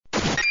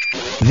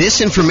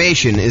This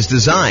information is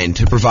designed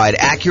to provide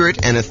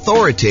accurate and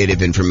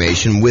authoritative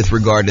information with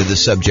regard to the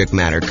subject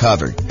matter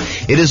covered.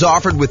 It is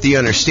offered with the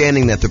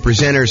understanding that the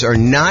presenters are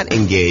not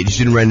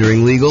engaged in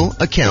rendering legal,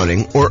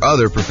 accounting, or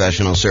other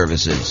professional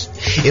services.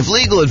 If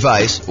legal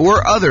advice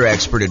or other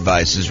expert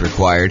advice is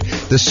required,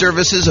 the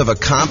services of a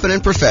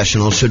competent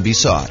professional should be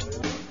sought.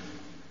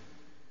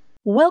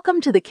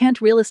 Welcome to the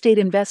Kent Real Estate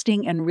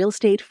Investing and Real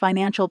Estate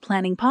Financial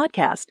Planning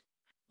Podcast.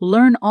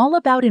 Learn all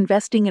about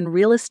investing in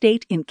real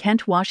estate in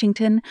Kent,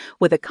 Washington,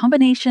 with a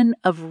combination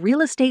of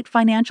real estate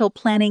financial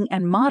planning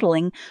and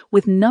modeling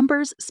with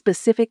numbers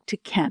specific to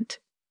Kent,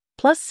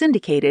 plus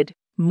syndicated,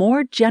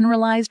 more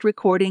generalized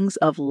recordings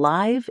of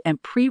live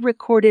and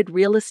pre-recorded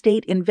real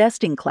estate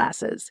investing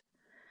classes.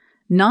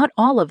 Not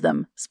all of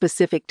them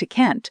specific to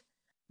Kent.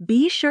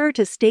 Be sure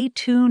to stay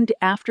tuned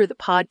after the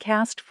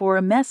podcast for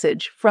a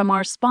message from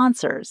our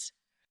sponsors.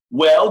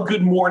 Well,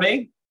 good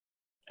morning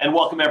and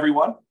welcome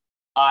everyone.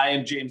 I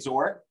am James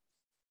Orr,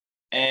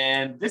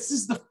 and this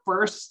is the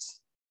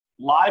first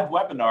live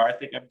webinar I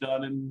think I've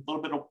done in a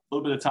little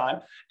bit of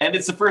time, and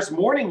it's the first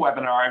morning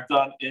webinar I've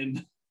done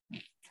in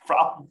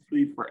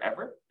probably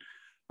forever.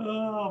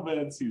 Oh man,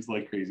 it seems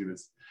like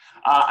craziness.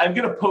 I'm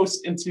going to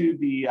post into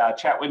the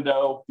chat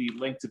window the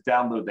link to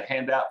download the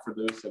handout for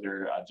those that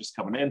are just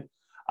coming in.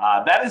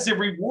 That is a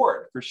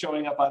reward for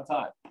showing up on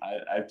time.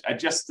 I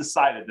just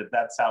decided that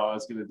that's how I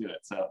was going to do it.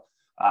 So.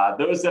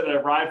 Those that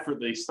arrive for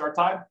the start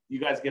time, you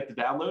guys get the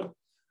download.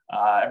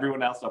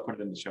 Everyone else, I'll put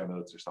it in the show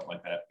notes or something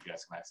like that. You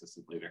guys can access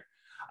it later.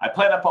 I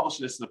plan on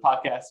publishing this in the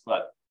podcast,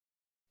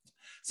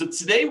 so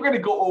today we're going to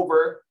go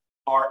over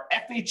our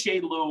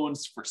FHA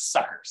loans for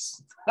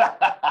suckers.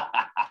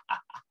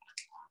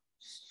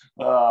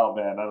 Oh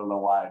man, I don't know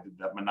why I did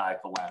that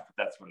maniacal laugh, but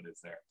that's what it is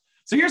there.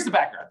 So here's the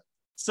background.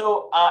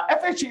 So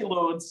FHA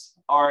loans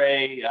are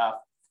a,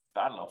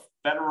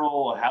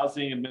 Federal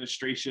Housing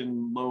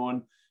Administration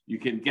loan. You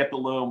can get the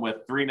loan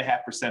with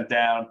 3.5%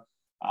 down,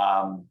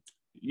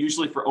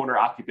 usually for owner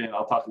occupant.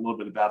 I'll talk a little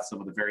bit about some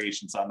of the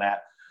variations on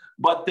that,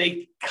 but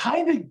they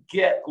kind of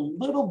get a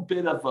little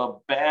bit of a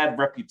bad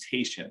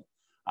reputation.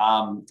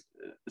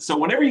 So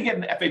whenever you get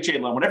an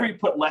FHA loan, whenever you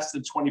put less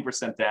than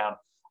 20% down,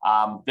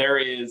 there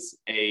is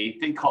a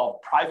thing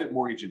called private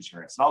mortgage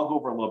insurance. And I'll go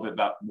over a little bit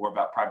more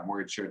about private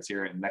mortgage insurance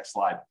here in the next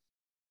slide.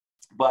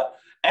 But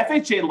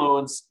FHA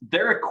loans,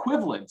 their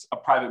equivalent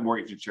of private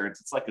mortgage insurance,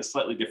 it's like a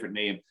slightly different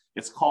name.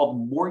 It's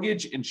called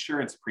mortgage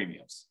insurance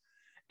premiums.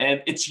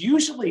 And it's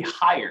usually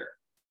higher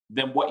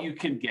than what you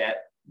can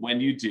get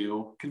when you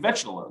do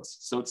conventional loans.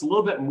 So it's a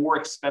little bit more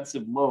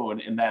expensive loan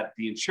in that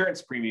the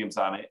insurance premiums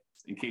on it,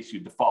 in case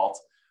you default,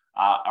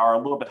 are a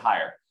little bit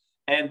higher.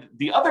 And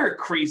the other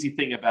crazy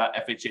thing about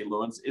FHA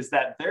loans is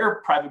that their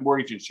private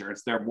mortgage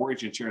insurance, their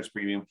mortgage insurance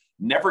premium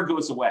never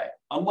goes away.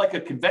 Unlike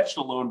a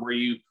conventional loan where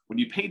when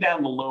you pay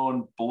down the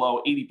loan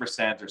below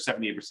 80% or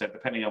 78%,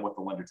 depending on what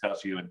the lender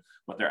tells you and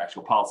what their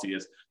actual policy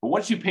is. But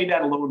once you pay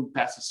down a loan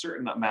past a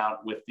certain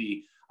amount with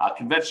the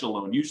conventional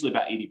loan, usually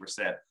about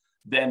 80%,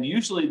 then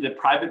usually the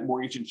private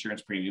mortgage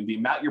insurance premium, the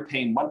amount you're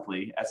paying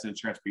monthly as an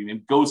insurance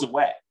premium, goes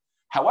away.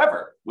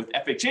 However, with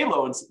FHA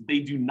loans, they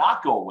do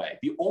not go away.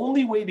 The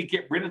only way to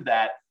get rid of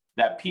that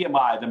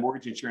PMI, the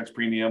mortgage insurance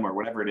premium or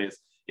whatever it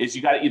is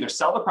you got to either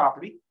sell the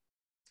property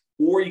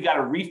or you got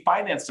to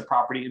refinance the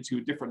property into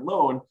a different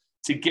loan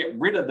to get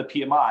rid of the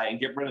PMI and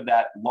get rid of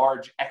that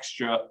large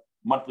extra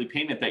monthly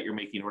payment that you're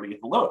making in order to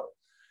get the loan.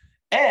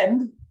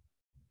 And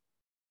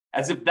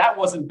as if that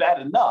wasn't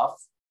bad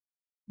enough,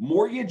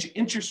 mortgage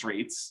interest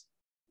rates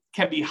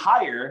can be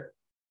higher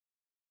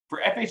for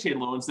FHA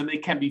loans than they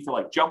can be for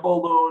like jumbo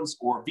loans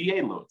or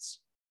VA loans,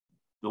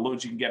 the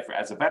loans you can get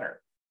as a veteran.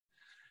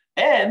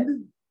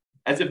 And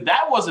as if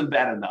that wasn't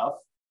bad enough,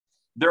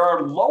 there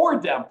are lower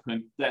down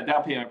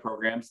payment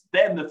programs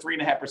than the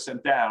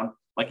 3.5% down.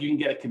 Like you can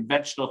get a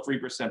conventional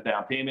 3%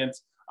 down payment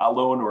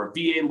loan or a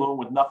VA loan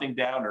with nothing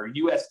down or a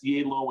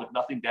USDA loan with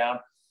nothing down.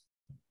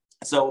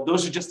 So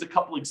those are just a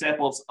couple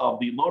examples of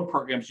the loan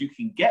programs you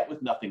can get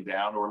with nothing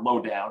down or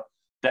low down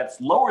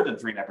that's lower than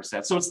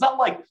 3.5%. So it's not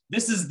like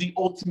this is the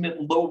ultimate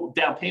low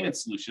down payment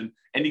solution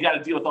and you got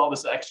to deal with all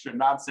this extra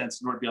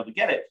nonsense in order to be able to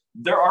get it.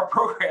 There are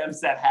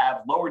programs that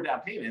have lower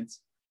down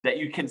payments that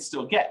you can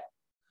still get.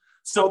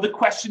 So the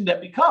question that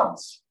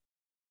becomes,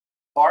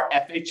 are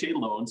FHA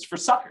loans for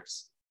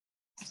suckers?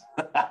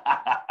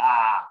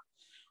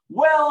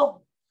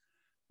 Well,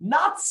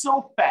 not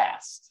so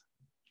fast.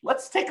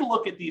 Let's take a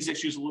look at these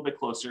issues a little bit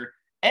closer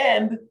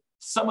and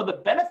some of the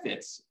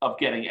benefits of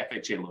getting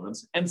FHA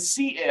loans and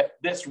see if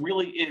this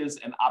really is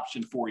an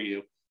option for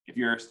you if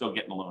you're still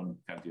getting a loan,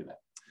 kind of do that.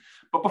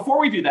 But before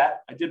we do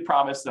that, I did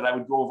promise that I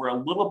would go over a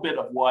little bit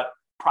of what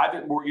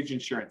private mortgage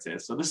insurance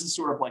is. So this is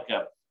sort of like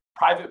a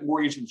private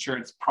mortgage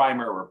insurance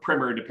primer or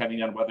primer,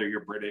 depending on whether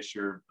you're British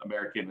or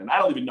American. And I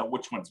don't even know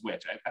which one's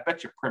which. I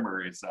bet your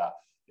primer is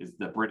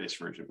the British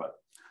version, but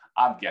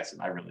I'm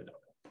guessing. I really don't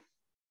know.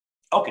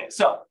 Okay,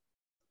 so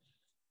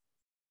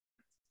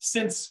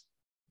since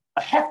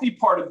a hefty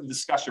part of the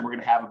discussion we're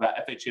going to have about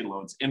FHA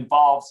loans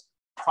involves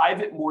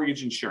private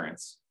mortgage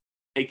insurance,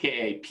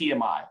 AKA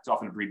PMI. It's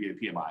often abbreviated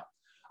PMI.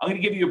 I'm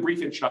going to give you a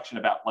brief introduction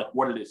about like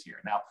what it is here.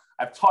 Now,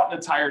 I've taught an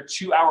entire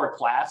 2-hour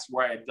class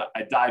where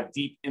I dive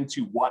deep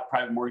into what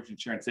private mortgage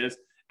insurance is,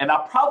 and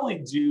I'll probably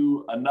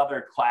do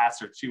another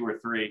class or 2 or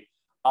 3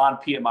 on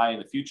PMI in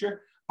the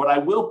future, but I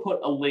will put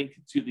a link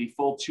to the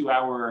full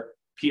 2-hour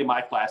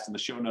PMI class in the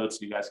show notes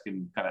so you guys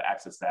can kind of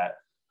access that.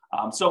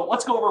 So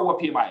let's go over what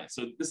PMI is.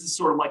 So this is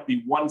sort of like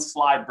the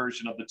 1-slide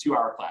version of the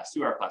 2-hour class.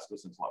 2-hour class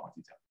goes into a lot more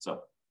detail.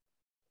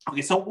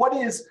 So what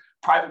is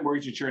private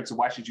mortgage insurance and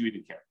why should you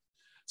even care?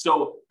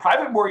 So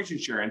private mortgage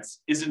insurance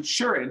is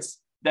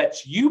insurance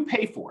that you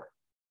pay for,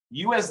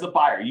 you as the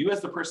buyer, you as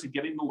the person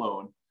getting the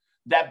loan,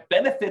 that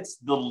benefits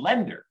the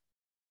lender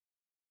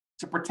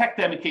to protect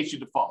them in case you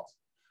default.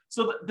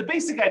 So the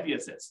basic idea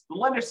is this. The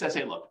lender says,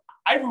 hey, look,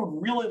 I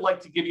would really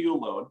like to give you a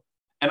loan,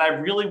 and I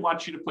really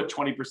want you to put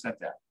 20%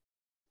 down.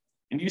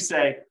 And you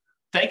say,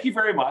 thank you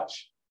very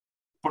much,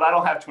 but I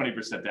don't have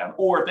 20% down.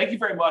 Or thank you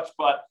very much,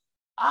 but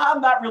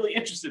I'm not really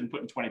interested in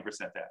putting 20%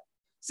 down.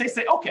 So they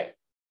say, okay,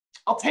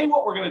 I'll tell you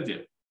what we're going to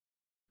do.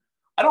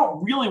 I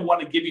don't really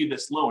want to give you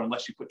this loan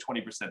unless you put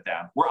 20%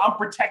 down, where I'm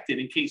protected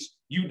in case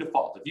you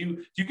default.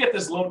 If you get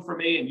this loan from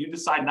me and you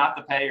decide not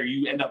to pay, or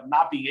you end up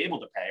not being able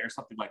to pay or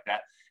something like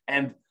that,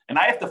 and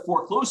I have to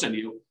foreclose on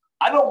you,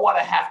 I don't want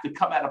to have to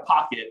come out of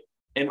pocket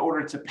in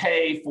order to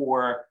pay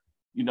for,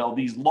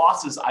 these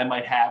losses I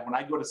might have when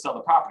I go to sell the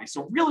property.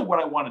 So really what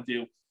I want to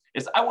do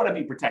is I want to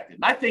be protected.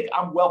 And I think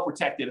I'm well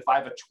protected if I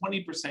have a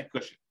 20%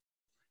 cushion.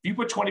 If you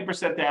put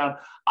 20% down,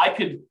 I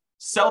could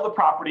sell the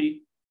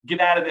property, get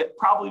out of it,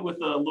 probably with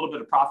a little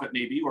bit of profit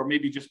maybe, or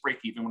maybe just break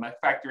even when I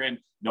factor in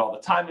all the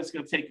time it's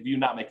going to take of you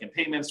not making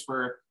payments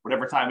for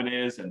whatever time it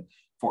is, and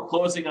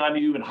foreclosing on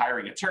you and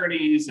hiring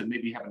attorneys and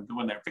maybe having to go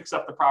in there and fix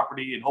up the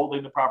property and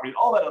holding the property and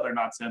all that other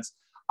nonsense.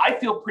 I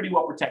feel pretty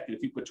well protected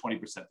if you put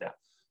 20% down.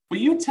 But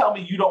you tell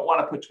me you don't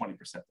want to put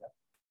 20% down.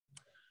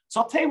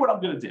 So I'll tell you what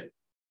I'm going to do.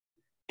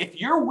 If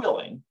you're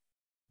willing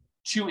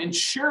to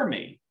insure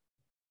me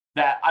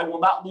that I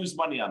will not lose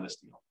money on this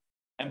deal,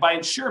 and by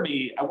insure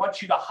me, I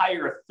want you to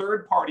hire a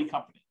third-party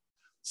company,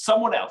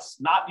 someone else,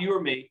 not you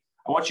or me.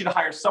 I want you to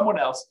hire someone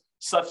else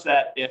such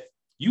that if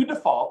you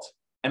default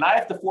and I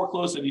have to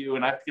foreclose on you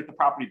and I have to get the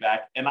property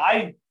back, and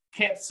I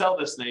can't sell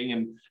this thing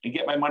and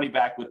get my money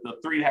back with the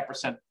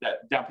 3.5%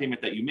 that down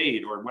payment that you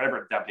made, or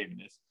whatever down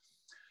payment is,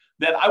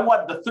 then I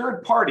want the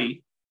third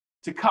party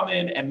to come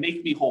in and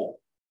make me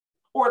whole,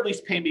 or at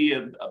least pay me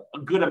a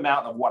good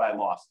amount of what I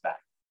lost back,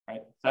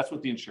 right? That's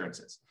what the insurance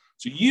is.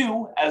 So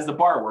you, as the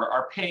borrower,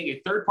 are paying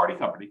a third-party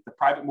company, the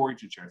private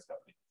mortgage insurance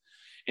company,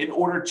 in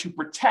order to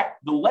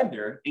protect the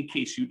lender in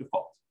case you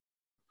default.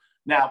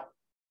 Now,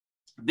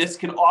 this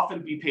can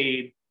often be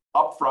paid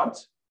upfront.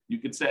 You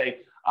could say,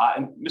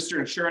 and Mr.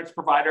 Insurance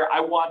Provider,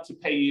 I want to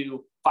pay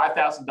you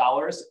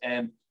 $5,000,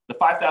 and the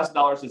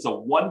 $5,000 is a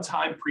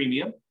one-time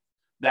premium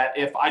that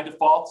if I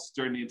default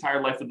during the entire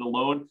life of the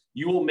loan,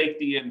 you will make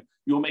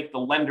the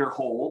lender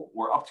whole,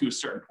 or up to a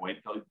certain point.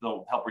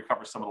 They'll help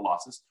recover some of the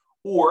losses.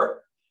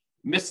 Or,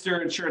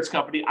 Mr. Insurance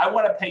Company, I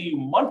want to pay you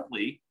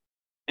monthly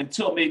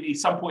until maybe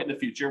some point in the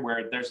future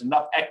where there's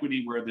enough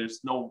equity where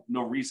there's no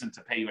reason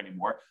to pay you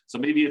anymore. So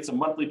maybe it's a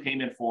monthly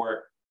payment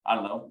for,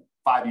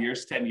 5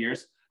 years, 10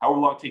 years, however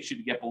long it takes you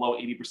to get below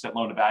 80%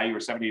 loan to value or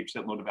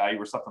 78% loan to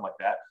value or something like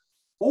that.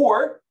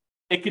 Or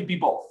it could be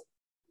both.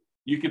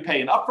 You could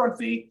pay an upfront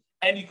fee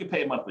and you could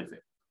pay a monthly fee.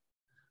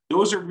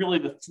 Those are really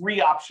the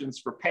 3 options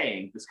for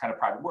paying this kind of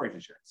private mortgage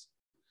insurance.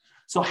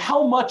 So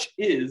how much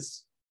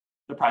is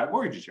the private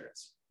mortgage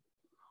insurance?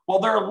 Well,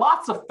 there are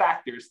lots of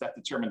factors that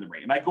determine the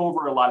rate. And I go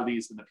over a lot of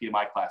these in the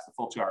PMI class, the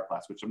full 2-hour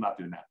class, which I'm not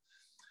doing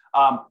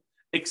now.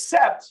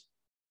 Except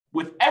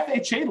with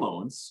FHA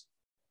loans,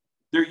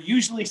 they're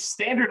usually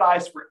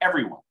standardized for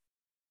everyone.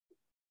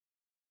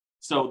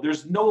 So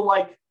there's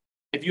no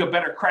if you have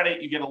better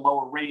credit, you get a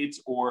lower rate,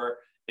 or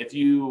if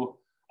you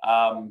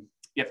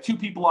have 2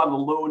 people on the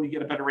loan, you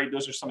get a better rate.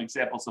 Those are some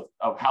examples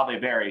of how they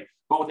vary.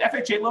 But with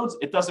FHA loans,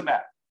 it doesn't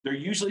matter. They're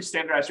usually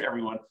standardized for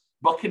everyone,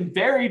 but can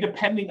vary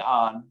depending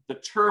on the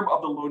term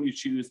of the loan you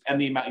choose and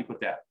the amount you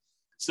put down.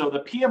 So the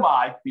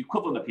PMI, the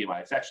equivalent of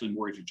PMI, it's actually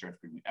mortgage insurance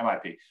premium,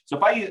 MIP. So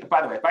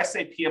if I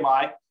say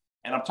PMI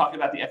and I'm talking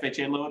about the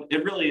FHA loan,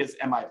 it really is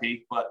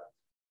MIP, but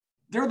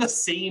they're the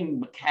same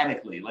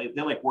mechanically.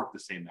 They work the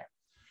same there.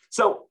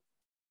 So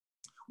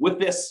with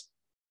this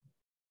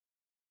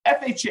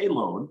FHA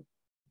loan,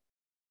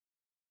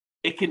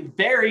 it can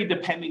vary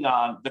depending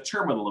on the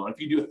term of the loan. If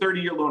you do a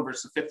 30-year loan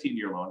versus a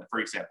 15-year loan, for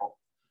example,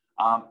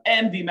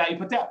 and the amount you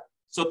put down.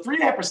 So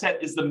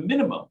 3.5% is the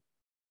minimum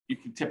you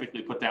can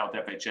typically put down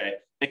with FHA,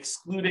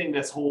 excluding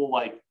this whole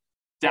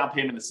down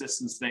payment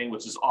assistance thing,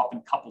 which is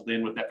often coupled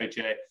in with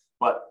FHA.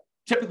 But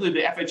typically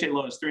the FHA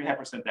loan is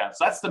 3.5% down.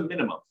 So that's the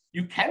minimum.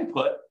 You can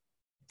put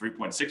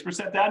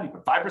 3.6% down, you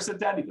put 5%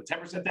 down, you put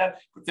 10% down,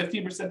 you put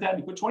 15% down,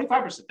 you put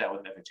 25% down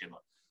with an FHA loan.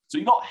 So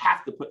you don't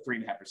have to put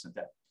 3.5%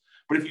 down.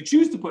 But if you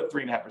choose to put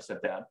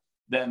 3.5% down,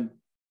 then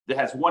it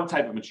has one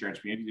type of insurance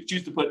premium. If you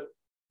choose to put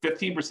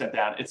 15%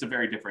 down, it's a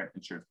very different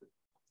insurance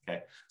premium.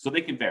 Okay, so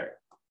they can vary.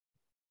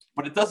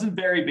 but it doesn't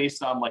vary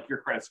based on like your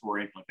credit score or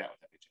anything like that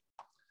with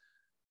FHA.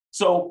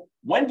 So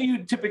when do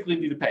you typically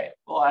need to pay it?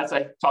 Well, as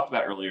I talked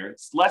about earlier,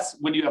 it's less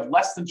when you have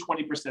less than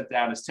 20%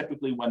 down is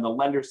typically when the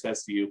lender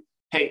says to you,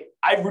 hey,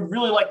 I would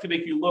really like to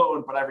make you a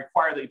loan, but I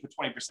require that you put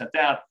 20%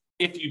 down.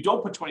 If you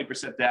don't put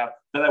 20% down,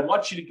 then I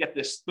want you to get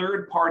this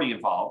third party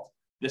involved,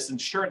 this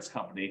insurance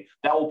company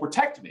that will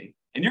protect me,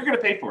 and you're going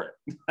to pay for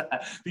it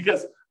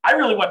because I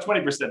really want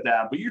 20%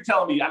 down, but you're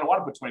telling me I don't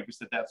want to put 20%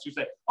 down. So you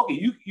say,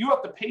 okay, you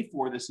have to pay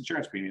for this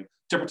insurance premium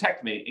to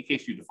protect me in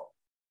case you default.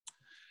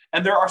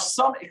 And there are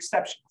some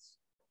exceptions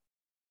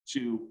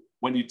to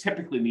when you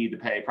typically need to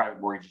pay private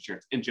mortgage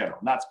insurance in general,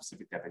 not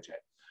specific to FHA.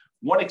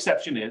 One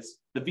exception is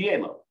the VA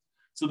loan.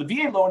 So the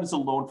VA loan is a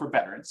loan for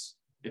veterans.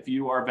 If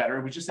you are a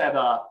veteran, we just had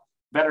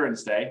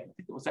Veterans Day. I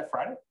think it was that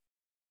Friday.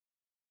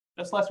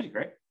 That's last week,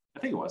 right? I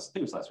think it was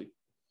last week.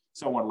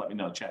 Someone let me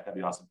know in the chat. That'd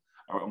be awesome.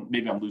 Or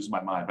maybe I'm losing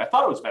my mind, but I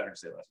thought it was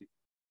Veterans Day last week.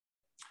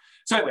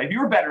 So anyway, if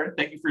you're a veteran,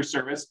 thank you for your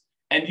service.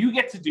 And you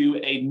get to do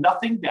a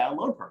nothing down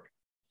loan program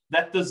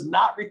that does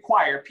not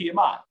require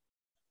PMI.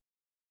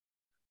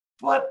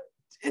 But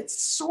it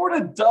sort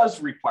of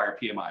does require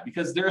PMI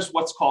because there's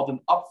what's called an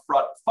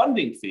upfront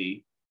funding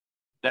fee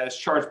that is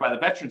charged by the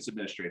Veterans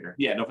Administrator.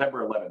 Yeah,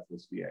 November 11th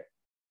was VA.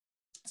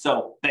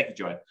 So thank you,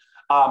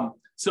 Joanne.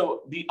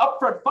 So the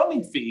upfront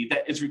funding fee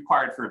that is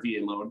required for a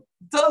VA loan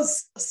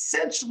does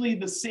essentially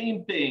the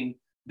same thing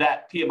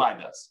that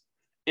PMI does.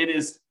 It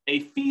is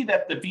a fee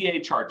that the VA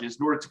charges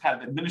in order to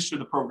kind of administer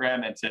the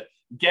program and to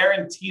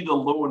guarantee the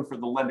loan for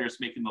the lenders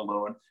making the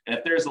loan. And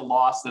if there's a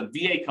loss, then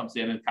VA comes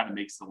in and kind of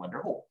makes the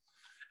lender whole.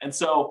 And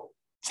so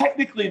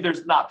technically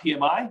there's not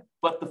PMI,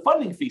 but the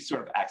funding fee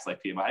sort of acts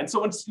like PMI. And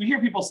so when you hear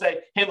people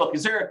say, hey, look,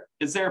 is there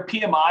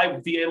PMI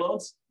with VA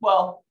loans?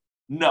 Well,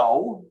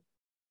 no,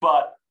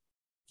 but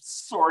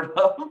sort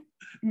of,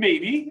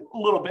 maybe a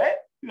little bit,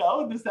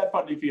 there's that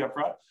funding fee up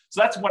front.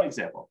 So that's one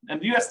example. And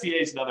the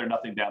USDA is another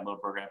nothing down loan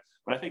program,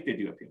 but I think they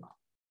do have PMI.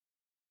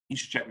 You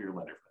should check with your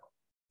lender for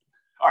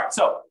that. All right,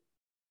 so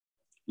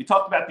we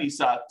talked about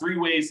these three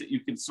ways that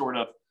you can sort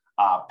of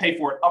pay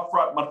for it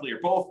upfront, monthly, or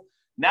both.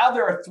 Now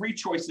there are three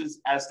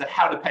choices as to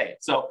how to pay it.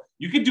 So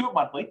you can do it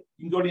monthly.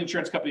 You can go to the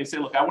insurance company and say,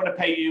 look, I want to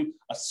pay you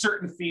a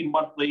certain fee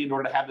monthly in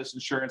order to have this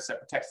insurance that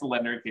protects the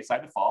lender in case I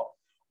default.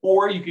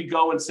 Or you could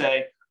go and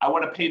say, I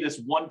want to pay this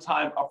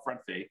one-time upfront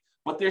fee.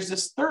 But there's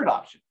this third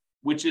option,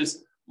 which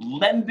is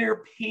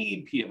lender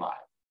paid PMI.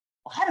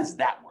 Well, how does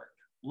that work?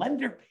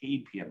 Lender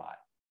paid PMI.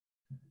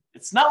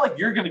 It's not like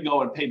you're going to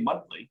go and pay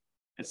monthly.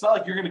 It's not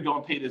like you're going to go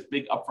and pay this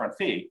big upfront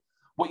fee.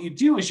 What you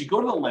do is you go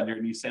to the lender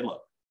and you say,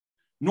 look,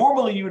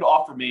 normally you would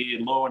offer me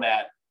a loan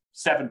at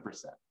 7%.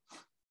 7%.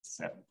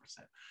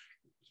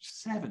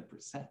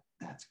 7%.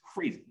 That's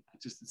crazy.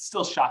 It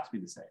still shocks me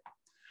to say.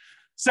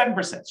 7%.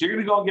 So you're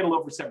going to go and get a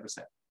loan for 7%.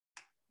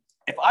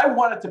 If I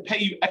wanted to pay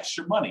you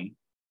extra money,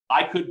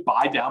 I could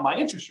buy down my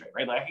interest rate,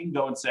 right? Like I can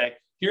go and say,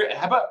 here,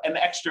 how about an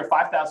extra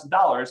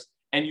 $5,000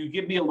 and you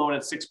give me a loan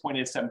at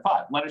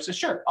 6.875. Lender says,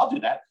 sure, I'll do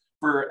that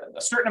for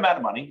a certain amount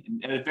of money.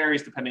 And it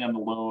varies depending on the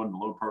loan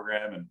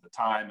program and the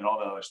time and all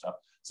that other stuff.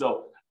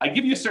 So I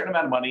give you a certain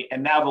amount of money.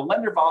 And now the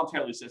lender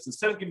voluntarily says,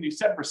 instead of giving you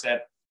 7%,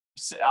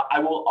 I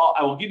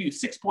will give you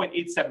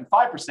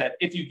 6.875%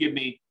 if you give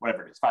me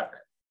whatever it is, $5,000.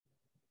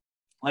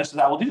 Lender says,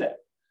 I will do that.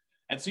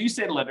 And so you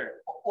say to the lender,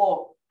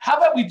 well, how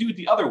about we do it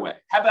the other way?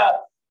 How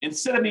about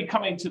instead of me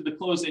coming to the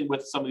closing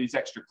with some of these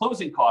extra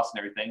closing costs and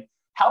everything,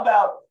 how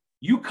about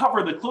you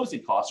cover the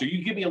closing costs or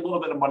you give me a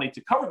little bit of money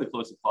to cover the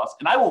closing costs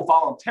and I will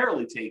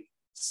voluntarily take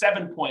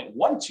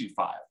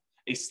 7.125,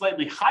 a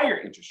slightly higher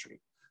interest rate.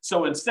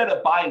 So instead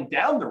of buying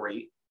down the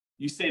rate,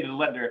 you say to the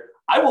lender,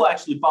 I will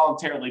actually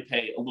voluntarily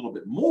pay a little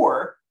bit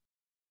more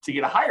to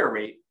get a higher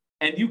rate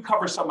and you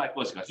cover some of my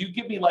closing costs. You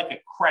give me like a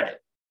credit.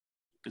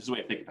 This is the way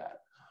I think about it.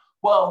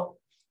 Well,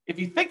 if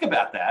you think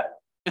about that,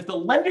 if the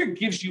lender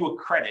gives you a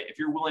credit, if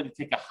you're willing to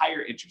take a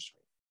higher interest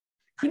rate,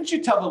 couldn't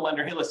you tell the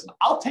lender, hey, listen,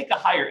 I'll take a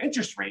higher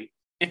interest rate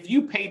if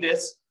you pay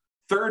this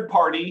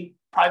third-party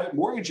private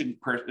mortgage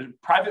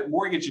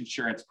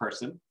insurance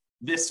person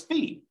this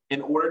fee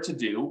in order to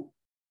do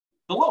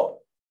the loan?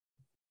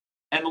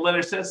 And the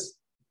lender says,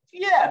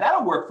 yeah,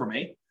 that'll work for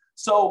me.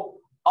 So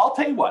I'll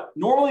tell you what,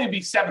 normally it'd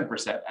be 7%,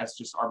 that's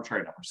just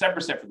arbitrary number,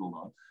 7% for the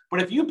loan.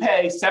 But if you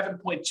pay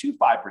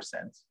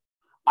 7.25%,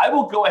 I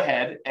will go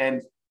ahead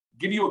and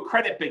give you a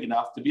credit big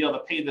enough to be able to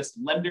pay this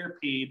lender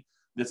paid,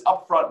 this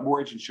upfront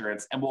mortgage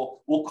insurance, and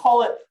we'll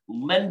call it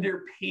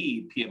lender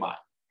paid PMI.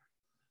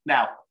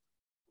 Now,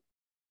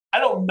 I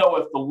don't know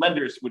if the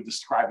lenders would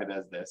describe it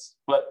as this,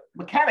 but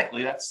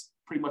mechanically, that's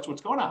pretty much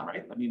what's going on,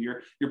 right? I mean,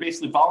 you're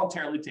basically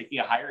voluntarily taking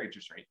a higher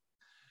interest rate,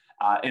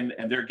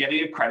 and they're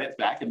getting a credit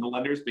back, and the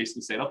lenders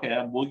basically saying,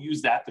 okay, we'll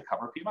use that to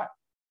cover PMI.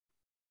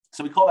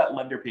 So we call that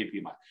lender paid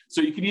PMI.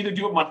 So you can either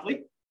do it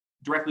monthly,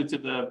 directly to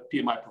the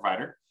PMI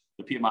provider,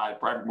 the PMI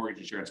private mortgage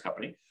insurance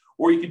company,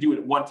 or you could do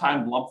it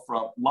one-time lump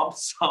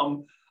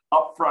sum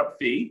upfront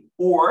fee,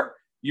 or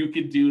you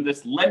could do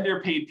this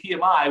lender paid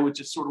PMI, which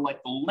is sort of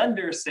like the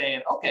lender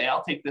saying, okay,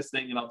 I'll take this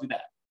thing and I'll do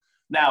that.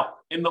 Now,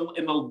 in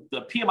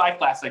the PMI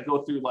class, I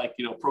go through like,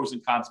 pros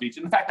and cons of each.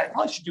 And in fact, I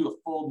probably should do a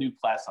full new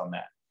class on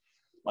that.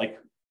 Like,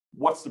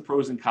 what's the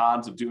pros and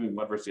cons of doing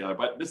one versus the other?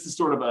 But this is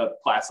sort of a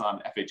class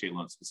on FHA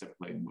loans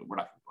specifically, and we're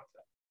not going to go into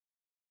that.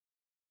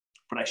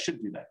 But I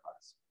should do that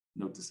class.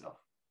 Note to self.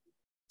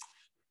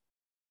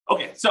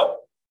 Okay, so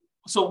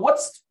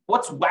what's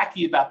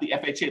wacky about the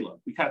FHA loan?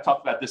 We kind of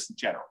talked about this in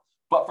general.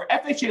 But for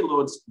FHA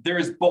loans, there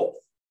is both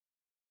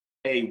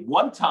a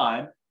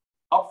one-time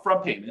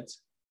upfront payment,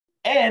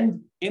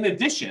 and in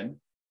addition,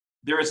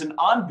 there is an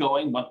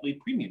ongoing monthly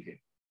premium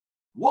payment.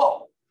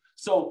 Whoa.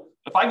 So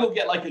if I go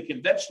get like a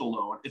conventional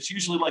loan, it's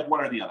usually like one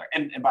or the other.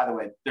 And by the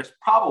way, there's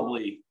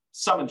probably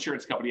some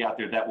insurance company out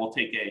there that will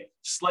take a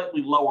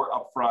slightly lower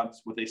upfront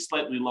with a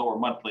slightly lower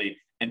monthly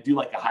and do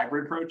like a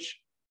hybrid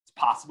approach. It's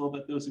possible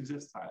that those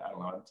exist. I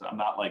don't know. I'm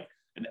not like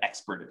an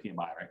expert at PMI,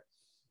 right?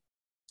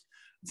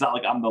 It's not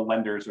like I'm the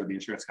lenders or the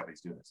insurance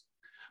companies doing this.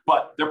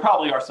 But there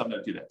probably are some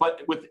that do that.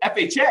 But with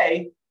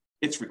FHA,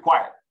 it's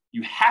required.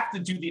 You have to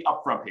do the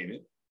upfront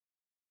payment,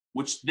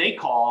 which they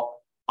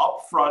call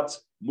upfront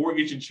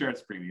mortgage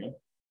insurance premium.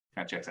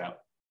 Kind of checks out.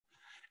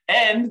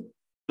 And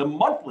the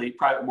monthly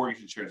private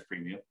mortgage insurance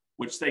premium,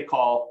 which they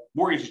call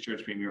mortgage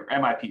insurance premium, or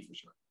MIP for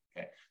short.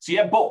 Okay. So you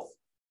have both.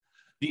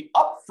 The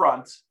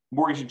upfront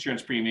mortgage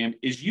insurance premium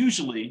is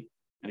usually,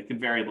 and it can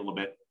vary a little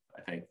bit,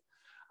 I think,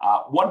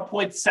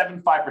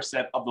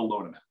 1.75% of the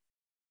loan amount.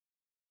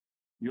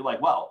 You're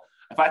like, well,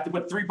 if I have to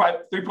put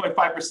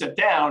 3.5%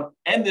 down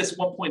and this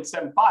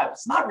 1.75,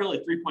 it's not really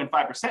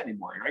 3.5%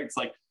 anymore, right? It's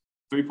like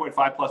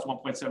 3.5 plus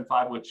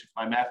 1.75, which if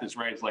my math is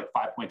right, is like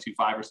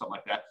 5.25 or something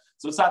like that.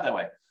 So it's not that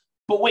way.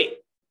 But wait,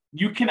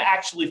 you can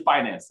actually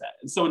finance that.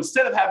 And so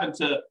instead of having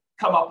to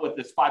come up with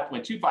this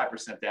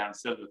 5.25% down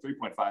instead of the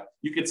 3.5,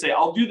 you could say,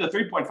 I'll do the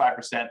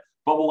 3.5%,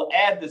 but we'll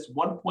add this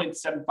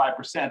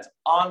 1.75%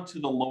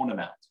 onto the loan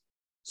amount.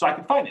 So I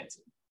can finance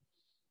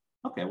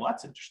it. Okay, well,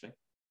 that's interesting.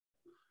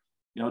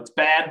 It's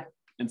bad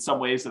in some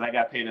ways that I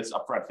got paid this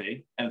upfront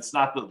fee, and it's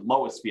not the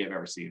lowest fee I've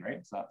ever seen, right?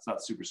 It's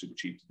not super, super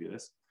cheap to do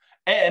this.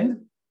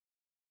 And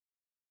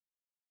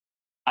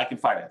I can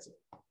finance it.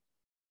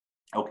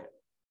 Okay.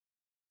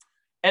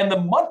 And the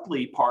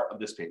monthly part of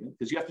this payment,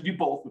 because you have to do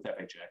both with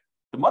FHA,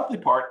 the monthly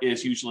part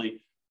is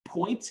usually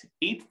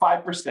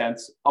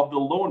 0.85% of the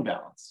loan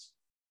balance.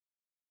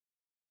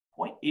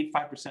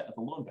 0.85% of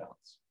the loan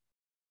balance.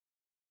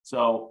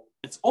 So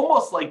it's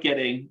almost like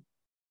getting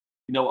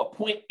a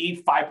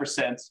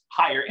 0.85%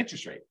 higher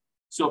interest rate.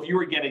 So if you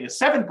were getting a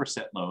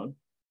 7% loan,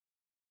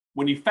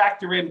 when you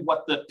factor in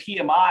what the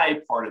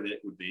PMI part of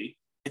it would be,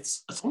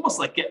 it's almost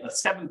like getting a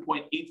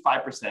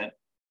 7.85%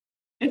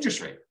 interest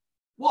rate.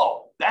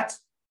 Whoa, that's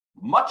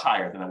much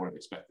higher than I would have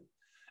expected.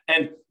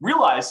 And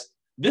realize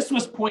this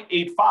was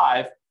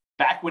 0.85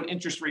 back when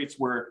interest rates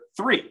were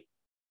 3.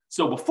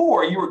 So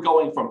before you were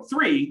going from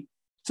 3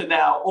 to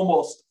now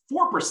almost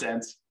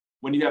 4%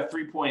 when you have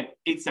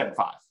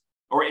 3.875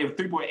 or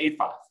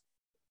 3.85,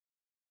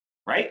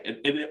 right?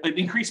 It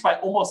increased by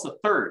almost a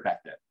third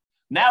back then.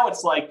 Now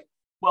it's like,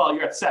 well,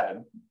 you're at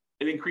 7.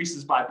 It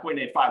increases by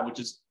 0.85, which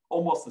is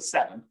almost the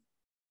 7.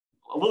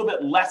 A little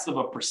bit less of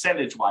a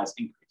percentage-wise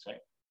increase,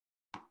 right?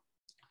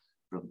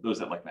 For those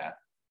that like math.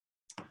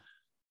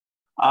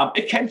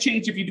 It can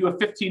change if you do a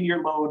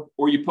 15-year loan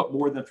or you put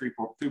more than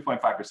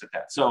 3.5%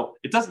 down. So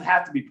it doesn't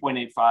have to be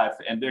 0.85.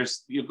 And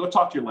go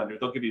talk to your lender.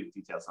 They'll give you the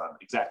details on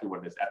exactly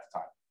what it is at the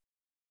time.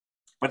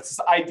 But it's this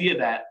idea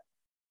that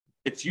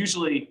it's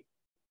usually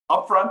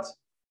upfront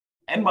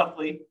and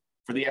monthly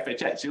for the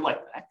FHA. So you're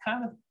like, that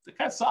kind of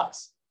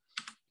sucks.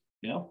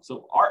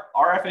 So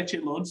our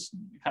FHA loans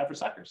kind of for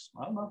suckers.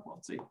 I don't know.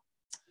 Let's see.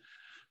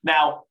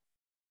 Now,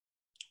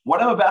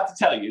 what I'm about to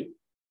tell you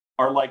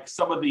are like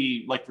some of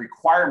the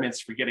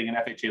requirements for getting an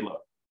FHA loan.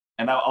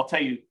 And I'll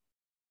tell you,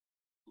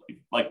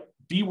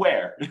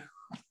 beware.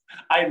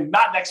 I'm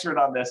not an expert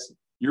on this.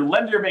 Your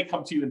lender may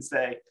come to you and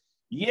say,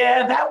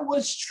 yeah, that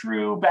was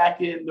true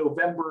back in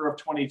November of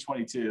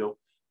 2022,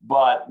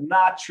 but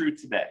not true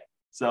today.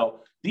 So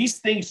these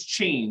things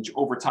change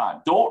over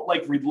time. Don't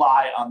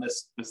rely on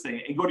this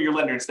thing and go to your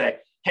lender and say,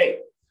 hey,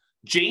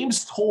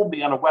 James told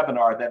me on a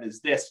webinar that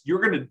is this. You're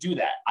going to do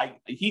that.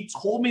 He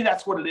told me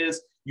that's what it is.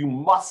 You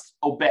must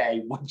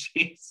obey what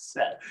James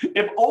said.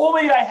 If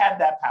only I had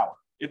that power.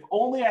 If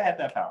only I had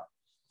that power.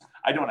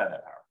 I don't have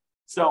that power.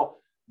 So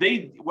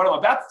what I'm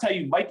about to tell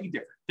you might be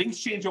different. Things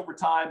change over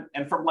time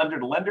and from lender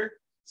to lender.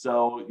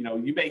 So,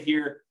 you may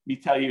hear me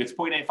tell you it's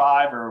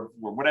 0.85 or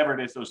whatever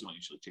it is. Those don't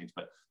usually change,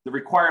 but the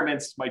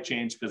requirements might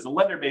change because the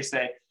lender may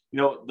say,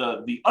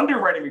 the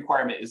underwriting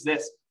requirement is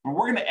this, but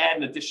we're going to add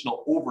an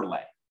additional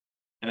overlay,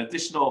 an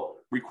additional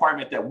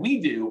requirement that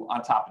we do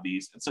on top of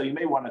these. And so you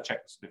may want to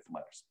check this with different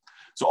lenders.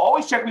 So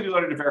always check with your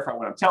lender to verify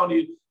what I'm telling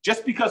you.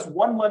 Just because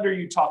one lender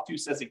you talk to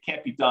says it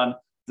can't be done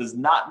does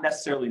not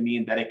necessarily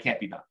mean that it can't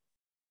be done.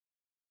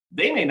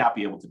 They may not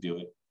be able to do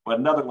it, but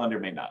another lender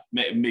may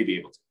be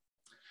able to.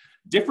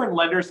 Different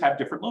lenders have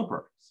different loan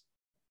programs.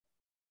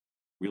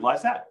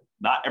 Realize that.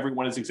 Not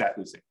everyone is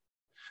exactly the same.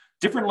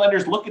 Different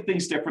lenders look at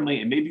things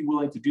differently and may be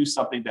willing to do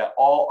something that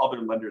all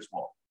other lenders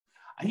won't.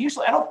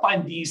 I don't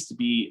find these to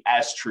be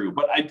as true,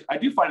 but I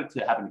do find it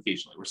to happen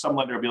occasionally where some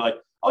lender will be like,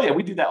 oh yeah,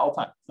 we do that all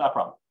the time. It's not a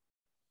problem.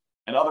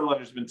 And other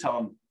lenders have been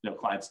telling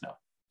clients no.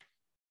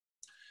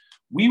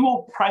 We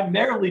will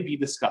primarily be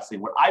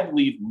discussing what I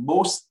believe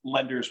most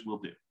lenders will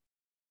do.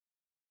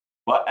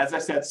 But as I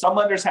said, some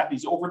lenders have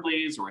these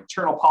overlays or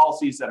internal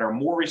policies that are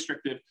more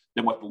restrictive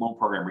than what the loan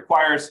program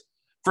requires.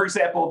 For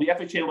example, the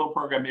FHA loan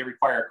program may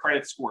require a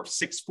credit score of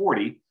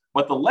 640,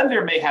 but the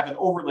lender may have an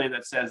overlay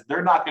that says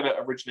they're not going to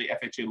originate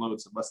FHA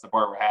loans unless the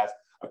borrower has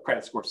a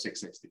credit score of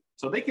 660.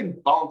 So they can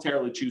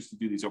voluntarily choose to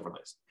do these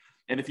overlays.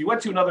 And if you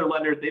went to another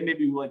lender, they may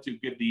be willing to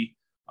give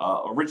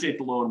originate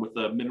the loan with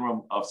a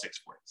minimum of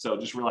 640. So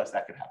just realize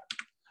that could happen.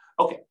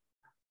 Okay.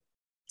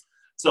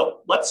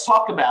 So let's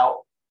talk about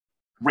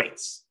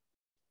rates.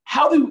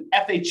 How do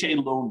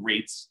FHA loan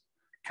rates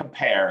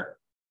compare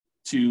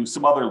to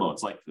some other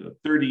loans, like the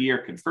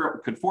 30-year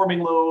conforming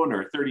loan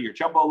or 30-year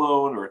jumbo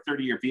loan or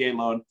 30-year VA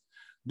loan?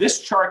 This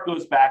chart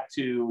goes back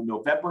to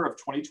November of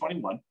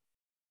 2021.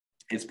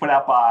 It's put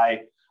out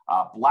by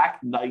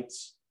Black Knight.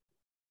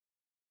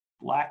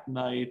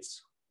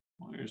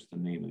 Where's the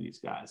name of these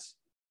guys?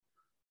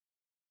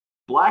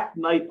 Black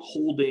Knight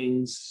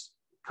Holdings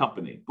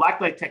Company, Black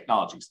Knight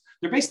Technologies.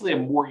 They're basically a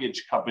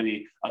mortgage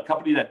company, a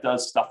company that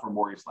does stuff for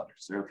mortgage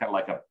lenders. They're kind of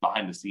like a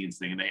behind the scenes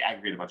thing, and they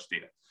aggregate a bunch of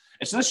data.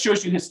 And so this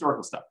shows you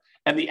historical stuff.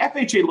 And the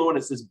FHA loan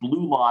is this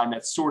blue line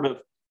that's sort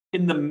of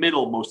in the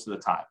middle most of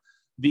the time.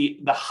 The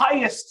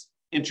highest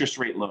interest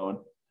rate loan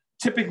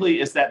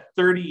typically is that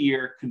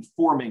 30-year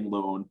conforming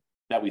loan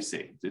that we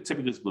see. It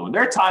typically is blue. And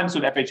there are times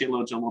when FHA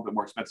loans are a little bit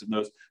more expensive than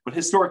those, but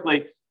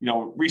historically,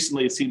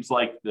 recently it seems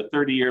like the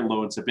 30-year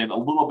loans have been a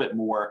little bit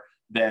more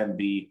than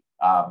the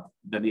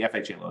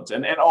FHA loans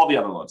and all the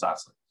other loans,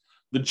 honestly.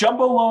 The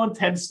jumbo loan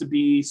tends to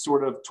be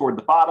sort of toward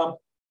the bottom.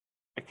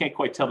 I can't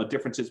quite tell the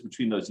differences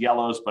between those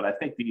yellows, but I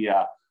think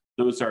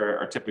those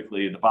are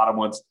typically the bottom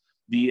ones.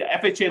 The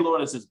FHA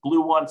loan is this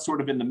blue one, sort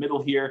of in the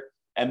middle here.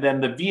 And then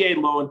the VA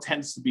loan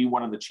tends to be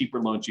one of the cheaper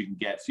loans you can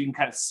get. So you can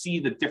kind of see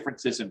the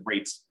differences in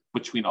rates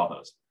between all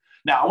those.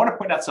 Now, I want to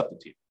point out something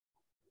to you.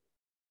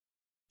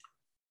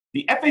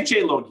 The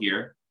FHA loan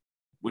here,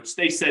 which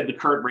they said the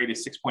current rate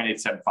is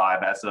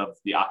 6.875 as of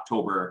the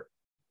October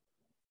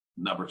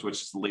numbers,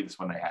 which is the latest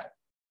one they had.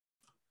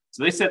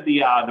 So they said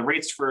the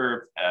rates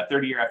for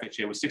 30-year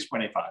FHA was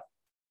 6.85.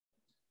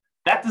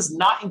 That does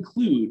not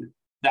include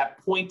that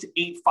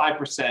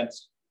 0.85%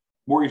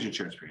 mortgage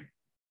insurance premium.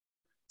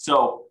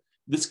 So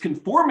this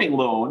conforming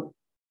loan,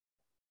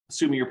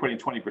 assuming you're putting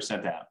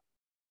 20% down,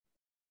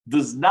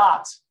 does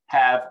not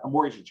have a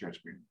mortgage insurance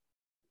premium.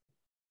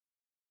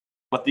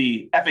 But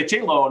the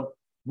FHA loan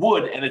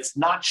would, and it's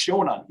not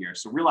shown on here.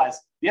 So realize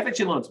the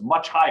FHA loan is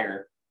much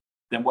higher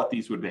than what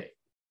these would be.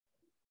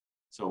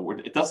 So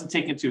it doesn't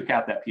take into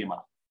account that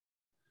PMI.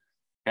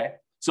 Okay.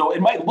 So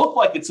it might look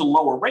like it's a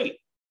lower rate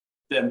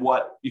than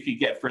what you could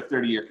get for a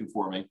 30-year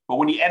conforming, but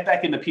when you add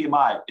back in the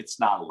PMI, it's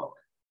not a lower.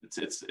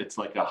 It's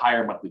like a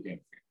higher monthly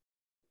payment.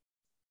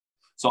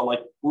 So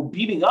like we're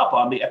beating up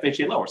on the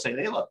FHA loan. We're saying,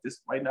 hey, look, this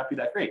might not be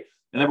that great.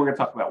 And then we're going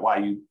to talk about why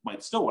you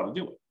might still want to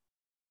do it.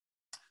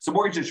 So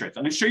mortgage insurance.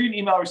 I'm going to show you an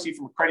email I received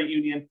from a credit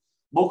union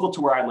local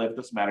to where I live. It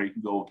doesn't matter. You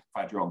can go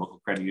find your own local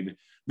credit union.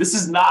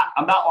 I'm not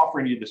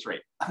offering you this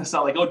rate. It's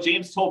not like, oh,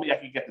 James told me I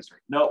could get this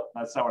rate. No,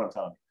 that's not what I'm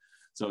telling you.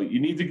 So you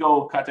need to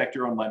go contact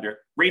your own lender.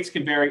 Rates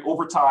can vary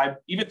over time,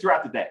 even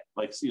throughout the day.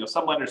 Like,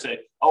 some lenders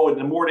say, oh, in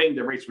the morning,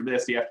 the rates were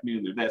this, the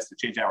afternoon, they're this, they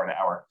change hour to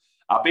hour.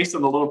 Based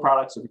on the loan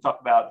product. So if we talk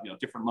about,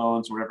 different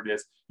loans or whatever it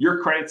is,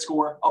 your credit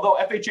score, although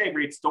FHA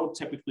rates don't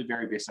typically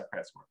vary based on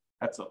credit score.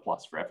 That's a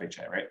plus for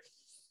FHA, right?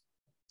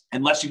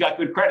 Unless you got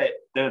good credit,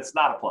 then it's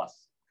not a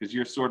plus because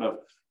you're sort of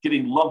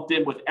getting lumped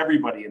in with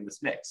everybody in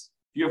this mix.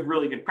 If you have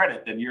really good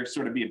credit, then you're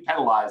sort of being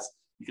penalized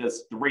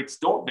because the rates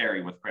don't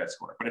vary with credit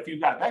score. But if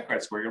you've got a bad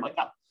credit score, you're like,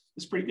 oh,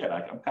 this is pretty good.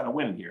 I'm kind of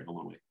winning here in a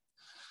little way.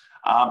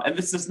 And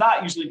this does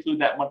not usually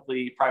include that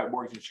monthly private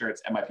mortgage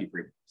insurance MIP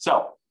premium.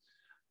 So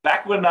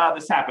back when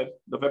this happened,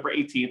 November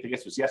 18th, I guess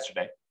it was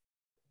yesterday,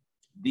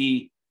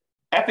 the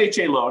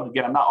FHA loan,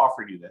 again, I'm not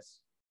offering you this.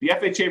 The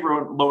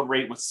FHA loan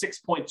rate was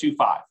 6.25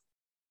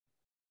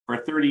 for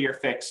a 30-year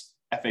fixed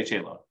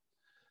FHA loan.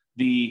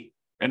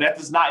 And that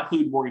does not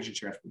include mortgage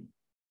insurance premium.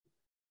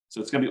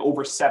 So it's going to be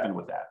over 7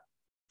 with that.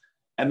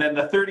 And then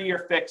the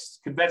 30-year fixed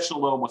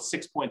conventional loan was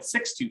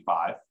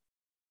 6.625,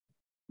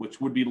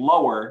 which would be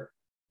lower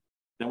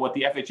than what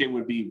the FHA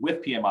would be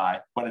with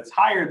PMI, but it's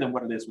higher than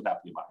what it is without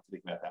PMI, if you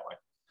think about it that way.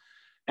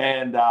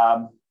 And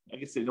I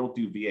guess they don't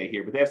do VA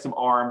here, but they have some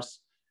ARMs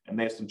and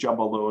they have some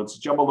jumbo loans.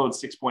 Jumbo loan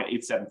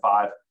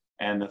 6.875,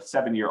 and the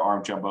 7-year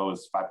ARM jumbo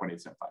is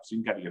 5.875. So you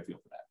can kind of get a feel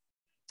for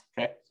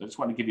that. Okay, so I just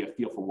want to give you a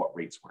feel for what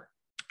rates were.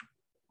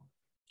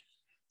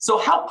 So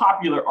how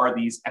popular are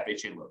these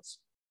FHA loans?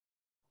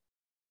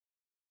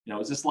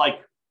 Is this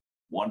like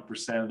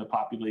 1% of the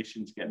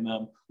population's getting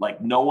them?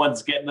 Like no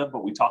one's getting them,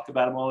 but we talk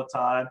about them all the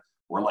time?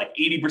 Or like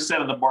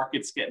 80% of the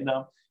market's getting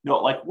them?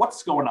 Like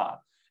what's going on?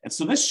 And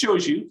so this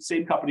shows you,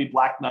 same company,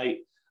 Black Knight,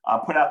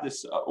 put out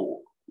this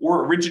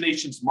or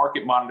Origination's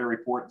Market Monitor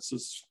report. This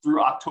is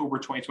through October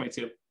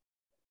 2022.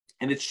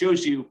 And it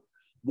shows you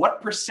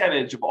what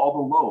percentage of all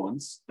the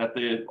loans that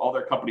all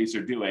their companies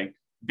are doing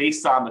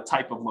based on the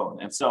type of loan.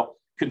 And so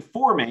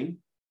conforming,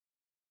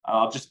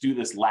 I'll just do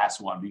this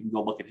last one. You can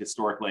go look at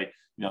historically.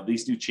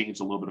 These do change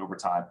a little bit over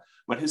time.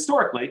 But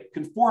historically,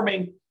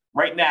 conforming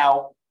right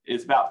now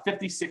is about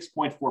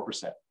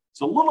 56.4%.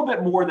 So a little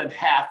bit more than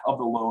half of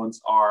the loans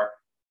are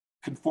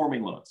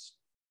conforming loans,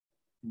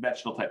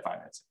 conventional type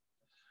financing.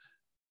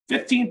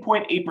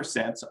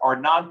 15.8% are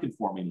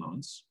non-conforming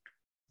loans.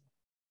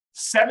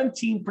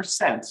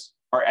 17%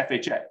 are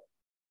FHA.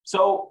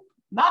 So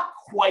not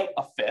quite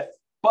a fifth,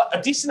 but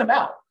a decent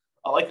amount,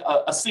 like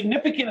a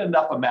significant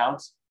enough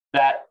amount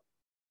that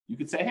you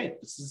could say, hey,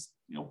 this is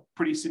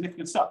pretty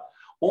significant stuff.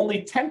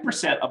 Only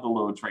 10% of the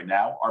loans right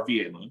now are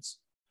VA loans,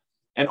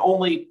 and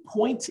only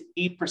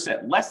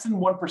 0.8%, less than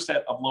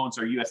 1% of loans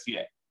are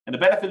USDA. And the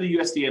benefit of the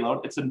USDA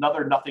loan, it's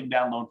another nothing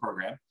down loan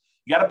program.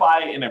 You got to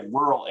buy in a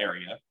rural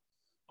area,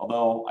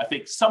 although I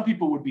think some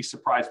people would be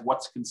surprised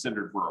what's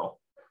considered rural.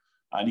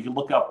 And you can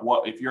look up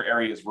if your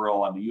area is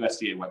rural on the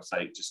USDA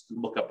website. Just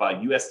look up a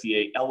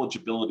USDA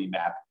eligibility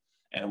map,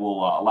 and it will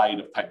allow you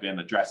to type in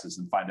addresses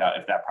and find out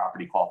if that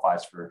property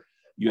qualifies for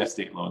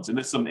USDA loans. And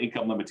there's some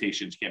income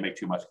limitations. You can't make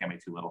too much, can't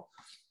make too little.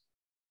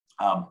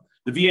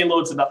 The VA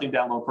loan is a nothing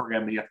down loan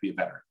program, and you have to be a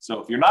veteran. So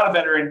if you're not a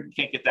veteran, you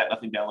can't get that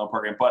nothing down loan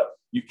program, but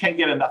you can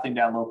get a nothing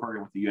down loan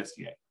program with the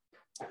USDA.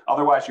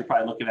 Otherwise, you're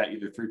probably looking at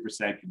either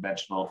 3%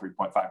 conventional,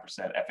 3.5%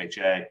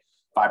 FHA,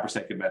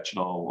 5%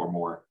 conventional or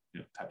more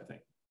type of thing.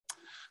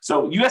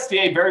 So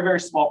USDA, very, very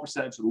small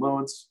percentage of the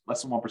loans,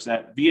 less than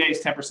 1%. VA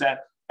is 10%.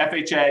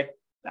 FHA,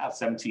 about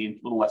 17, a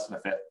little less than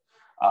a fifth,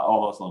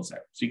 all those loans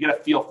there. So you get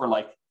a feel for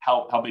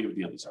how big of a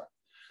deal these are.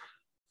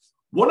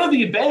 One of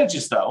the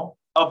advantages, though,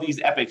 of these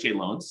FHA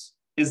loans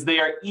is they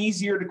are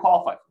easier to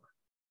qualify for.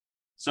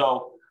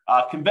 So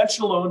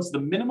conventional loans, the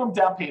minimum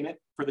down payment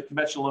for the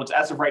conventional loans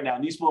as of right now,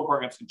 and these loan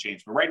programs can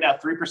change, but right now,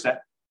 3%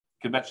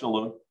 conventional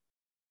loan.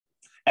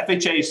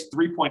 FHA is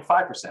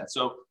 3.5%.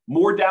 So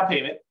more down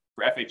payment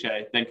for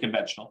FHA than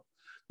conventional.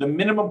 The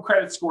minimum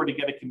credit score to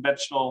get a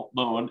conventional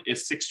loan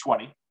is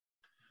 620.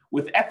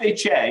 With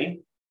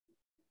FHA,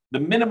 the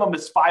minimum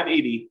is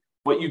 580,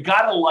 but you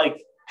got to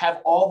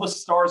have all the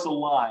stars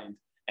aligned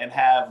and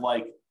have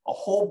a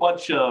whole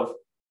bunch of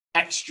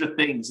extra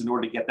things in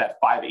order to get that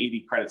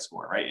 580 credit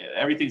score, right?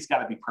 Everything's got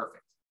to be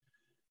perfect.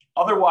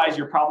 Otherwise,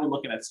 you're probably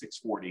looking at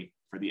 640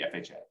 for the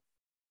FHA.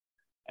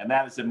 And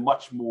that is a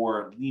much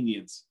more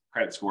lenient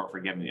credit score for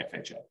getting the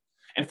FHA.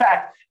 In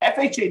fact,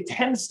 FHA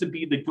tends to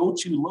be the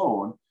go-to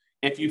loan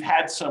if you've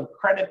had some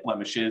credit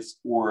blemishes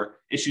or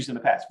issues in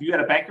the past. If you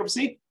had a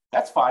bankruptcy,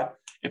 that's fine.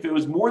 If it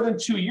was more than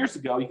 2 years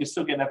ago, you can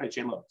still get an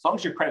FHA loan, as long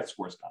as your credit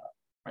score's gone up,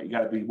 right? You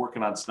got to be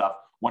working on stuff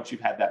once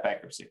you've had that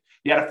bankruptcy.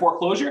 You had a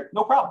foreclosure,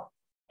 no problem.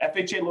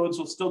 FHA loans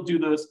will still do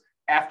those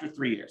after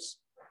 3 years.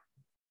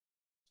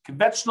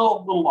 Conventional,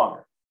 a little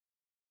longer.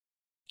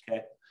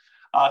 Okay.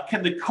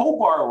 Can the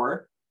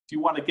co-borrower, if you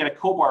want to get a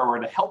co-borrower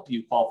to help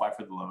you qualify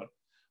for the loan,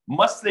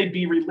 must they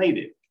be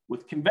related?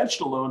 With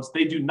conventional loans,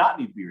 they do not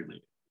need to be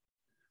related.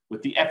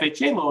 With the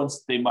FHA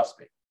loans, they must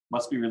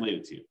be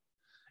related to you.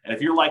 And if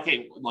you're like,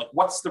 hey,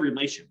 what's the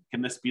relation?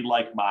 Can this be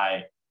like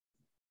my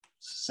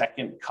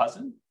second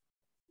cousin?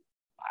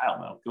 I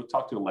don't know. Go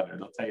talk to a lender.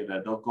 They'll tell you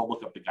that. They'll go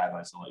look up the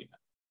guidelines and let you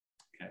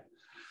know. Okay.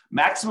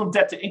 Maximum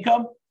debt to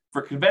income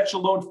for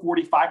conventional loan,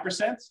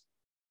 45%.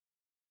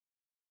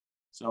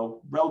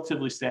 So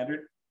relatively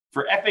standard.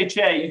 For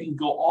FHA, you can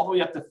go all the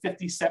way up to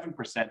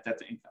 57% debt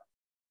to income.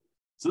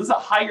 So this is a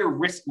higher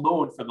risk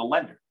loan for the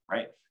lender,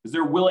 right? Because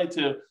they're willing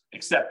to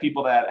accept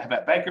people that have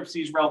had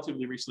bankruptcies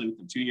relatively recently,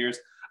 within 2 years,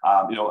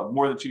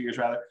 more than 2 years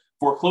rather.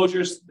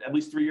 Foreclosures, at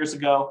least 3 years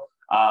ago,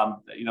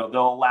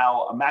 they'll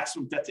allow a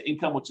maximum debt to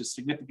income, which is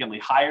significantly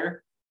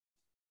higher.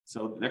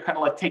 So they're kind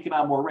of like taking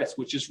on more risk,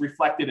 which is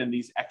reflected in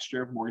these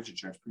extra mortgage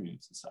insurance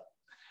premiums and stuff.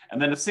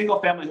 And then a single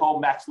family home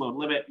max loan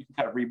limit, you can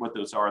kind of read what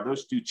those are.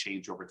 Those do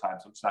change over time,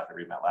 so I'm just not going to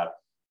read them out loud.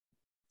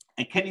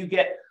 And can you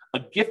get a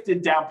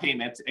gifted down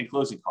payment and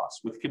closing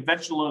costs? With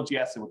conventional loans,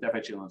 yes, and with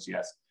FHA loans,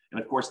 yes. And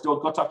of course, go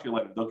talk to your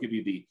lender. They'll give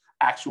you the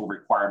actual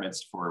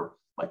requirements for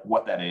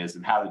what that is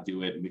and how to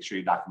do it, and make sure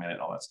you document it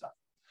and all that stuff.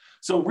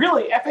 So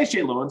really,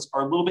 FHA loans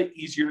are a little bit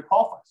easier to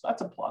qualify. So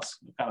that's a plus.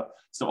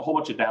 So a whole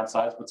bunch of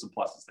downsides, but some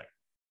pluses there.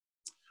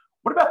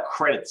 What about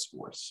credit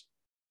scores?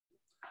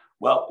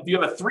 Well, if you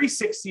have a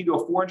 360 to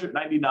a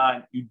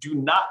 499, you do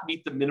not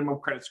meet the minimum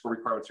credit score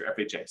requirements for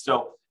FHA.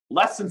 So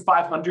less than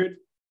 500,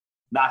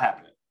 not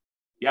happening.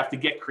 You have to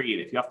get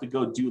creative. You have to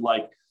go do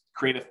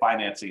creative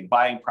financing,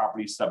 buying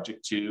properties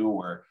subject to,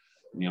 or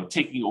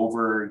taking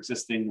over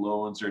existing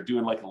loans, or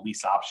doing a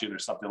lease option or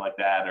something like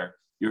that, or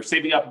you're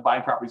saving up and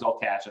buying properties all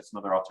cash. That's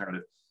another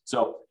alternative.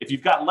 So if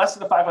you've got less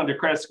than a 500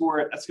 credit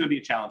score, that's going to be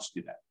a challenge to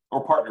do that,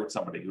 or partner with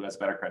somebody who has a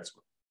better credit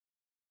score.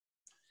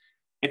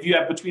 If you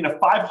have between a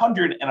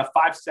 500 and a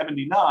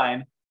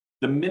 579,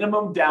 the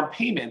minimum down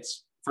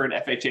payments for an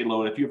FHA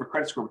loan, if you have a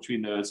credit score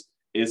between those,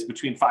 is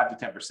between 5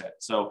 to 10%.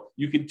 So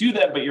you can do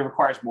that, but it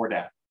requires more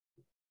down.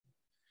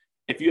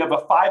 If you have a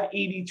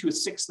 580 to a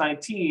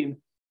 619,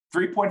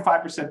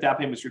 3.5% down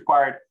payment is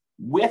required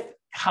with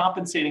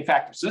compensating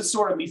factors. So this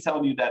sort of me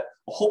telling you that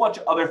a whole bunch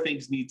of other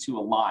things need to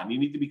align. You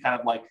need to be kind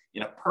of like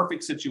in a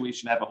perfect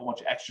situation, have a whole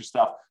bunch of extra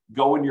stuff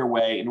going your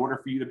way in order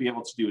for you to be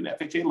able to do an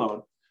FHA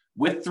loan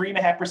with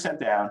 3.5%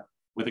 down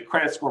with a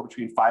credit score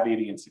between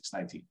 580 and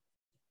 619.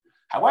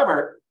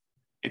 However,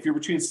 if you're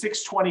between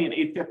 620 and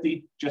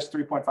 850, just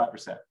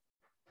 3.5%.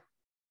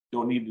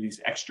 Don't need these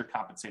extra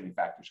compensating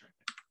factors or anything.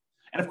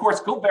 And of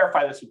course, go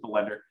verify this with the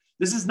lender.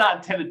 This is not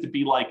intended to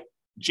be like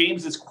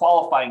James is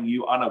qualifying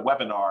you on a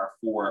webinar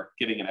for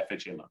getting an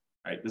FHA loan,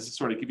 right? This is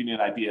sort of giving you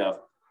an idea of,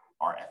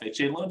 are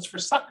FHA loans for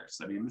suckers?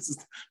 I mean,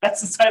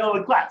 that's the title of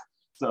the class.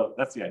 So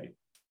that's the idea.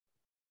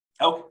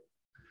 Okay.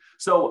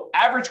 So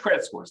average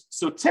credit scores.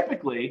 So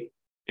typically,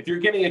 if you're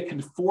getting a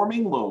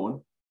conforming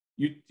loan,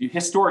 you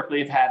historically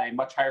have had a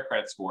much higher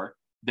credit score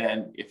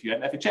than if you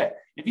had an FHA.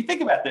 If you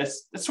think about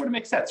this, this sort of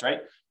makes sense,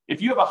 right?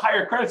 If you have a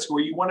higher credit score,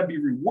 you want to be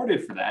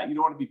rewarded for that. You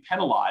don't want to be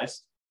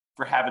penalized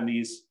for having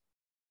these,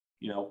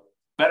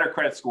 better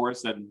credit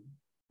scores than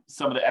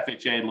some of the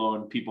FHA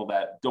loan people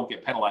that don't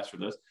get penalized for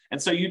those.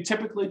 And so you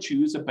typically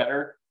choose a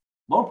better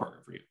loan program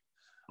for you,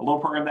 a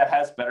loan program that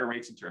has better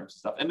rates and terms and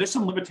stuff. And there's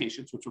some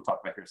limitations, which we'll talk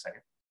about here in a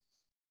second.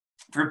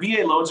 For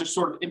VA loans, they're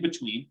sort of in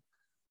between.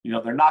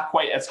 They're not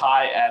quite as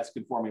high as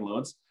conforming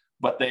loans,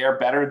 but they are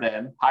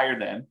higher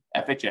than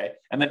FHA.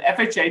 And then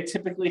FHA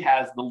typically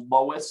has the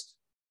lowest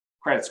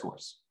credit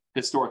scores,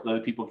 historically, the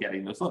people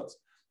getting those loans.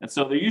 And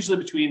so they're usually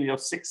between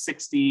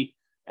 660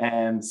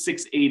 and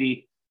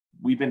 680.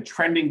 We've been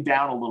trending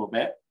down a little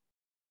bit,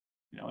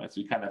 as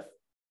we kind of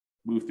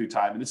move through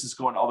time. And this is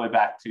going all the way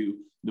back to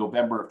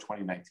November of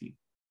 2019.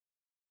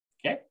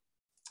 Okay.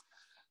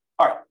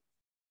 All right.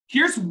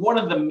 Here's one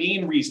of the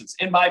main reasons,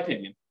 in my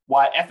opinion,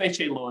 why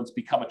FHA loans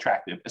become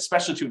attractive,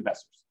 especially to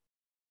investors.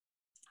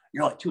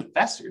 You're like, to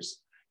investors?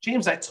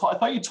 James, I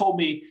thought you told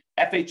me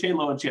FHA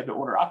loans you have to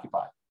owner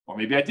occupy. Or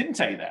maybe I didn't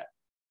tell you that.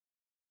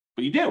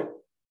 But you do.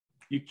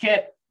 You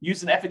can't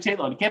use an FHA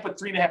loan. You can't put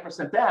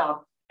 3.5% down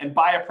and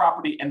buy a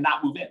property and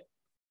not move in.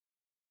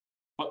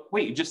 But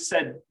wait, you just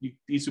said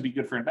these would be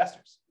good for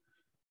investors.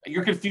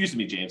 You're confusing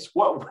me, James.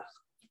 What?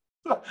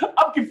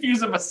 I'm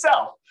confusing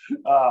myself.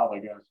 Oh my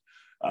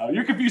gosh.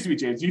 You're confusing me,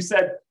 James. You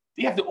said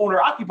you have to owner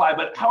occupy,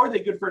 but how are they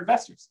good for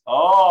investors?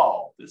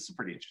 Oh, this is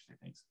pretty interesting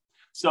things.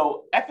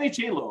 So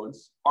FHA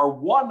loans are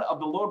one of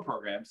the loan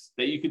programs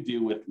that you could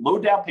do with low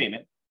down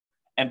payment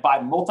and buy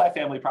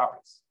multifamily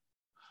properties.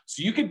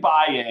 So you could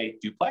buy a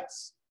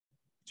duplex,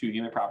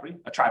 2-unit property,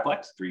 a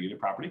triplex, 3-unit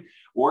property,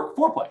 or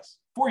fourplex,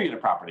 4-unit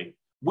property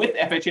with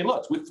FHA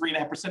loans with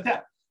 3.5% down.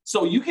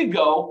 So you can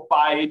go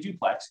buy a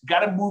duplex,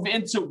 got to move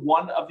into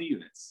one of the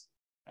units.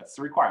 That's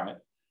the requirement.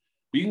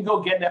 But you can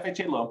go get an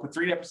FHA loan, put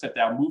 3.5%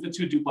 down, move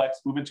into a duplex,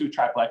 move into a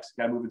triplex,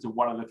 got to move into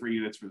one of the 3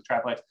 units for the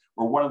triplex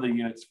or one of the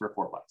units for a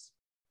fourplex.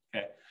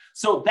 Okay.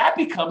 So that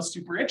becomes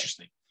super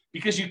interesting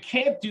because you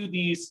can't do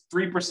these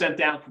 3%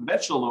 down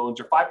conventional loans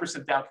or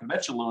 5% down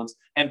conventional loans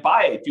and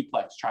buy a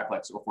duplex,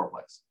 triplex, or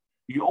fourplex.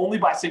 You can only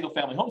buy single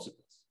family homes with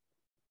this.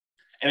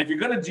 And if you're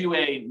going to do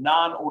a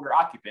non-owner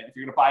occupant, if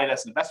you're going to buy it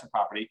as an investment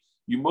property,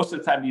 you most of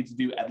the time need to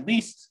do at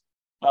least,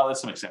 well, there's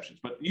some exceptions,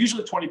 but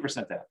usually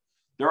 20% down.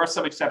 There are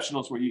some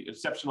exceptional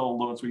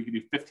loans where you can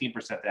do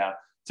 15% down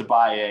to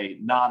buy a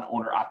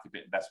non-owner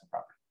occupant investment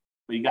property.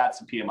 But you got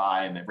some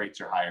PMI and the rates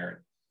are higher and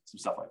some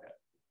stuff like that.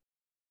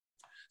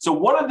 So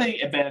one of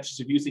the advantages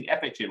of using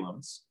FHA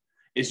loans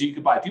is you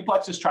could buy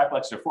duplexes,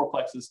 triplexes, or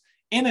fourplexes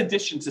in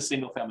addition to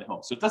single family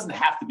homes. So it doesn't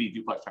have to be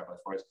duplex, triplex,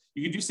 fourplex.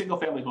 You can do single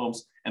family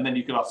homes, and then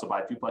you can also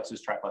buy duplexes,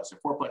 triplexes,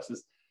 or fourplexes,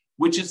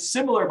 which is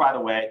similar, by the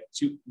way,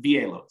 to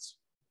VA loans.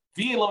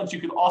 VA loans, you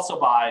can also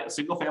buy a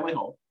single family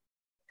home,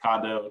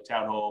 condo,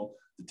 townhome,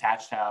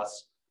 detached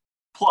house.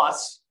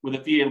 Plus, with a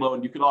VA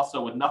loan, you could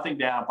also, with nothing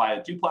down, buy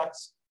a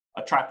duplex,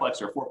 a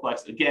triplex, or a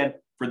fourplex. Again,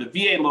 for the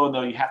VA loan,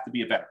 though, you have to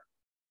be a veteran.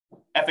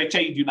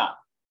 FHA, you do not.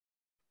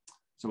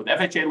 So with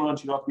FHA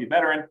loans, you don't have to be a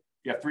veteran.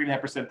 You have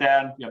 3.5%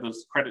 down. You have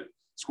those credit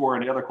score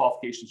and the other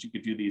qualifications. You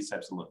could do these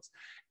types of loans.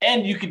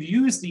 And you could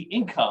use the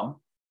income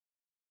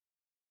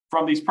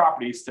from these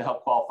properties to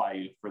help qualify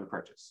you for the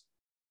purchase.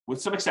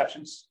 With some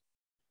exceptions,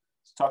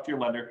 so talk to your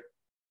lender.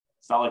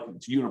 It's not like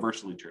it's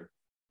universally true.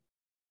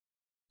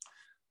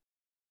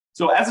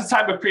 So as of the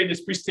time of creating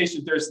this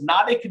presentation, there's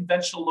not a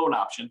conventional loan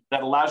option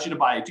that allows you to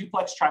buy a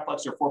duplex,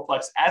 triplex, or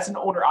fourplex as an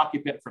owner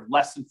occupant for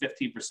less than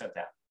 15%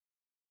 down.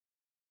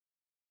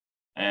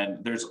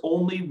 And there's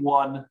only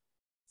one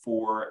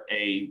for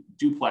a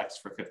duplex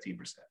for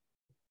 15%.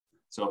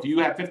 So if you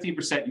have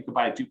 15%, you can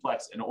buy a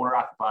duplex and owner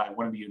occupy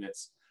one of the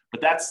units,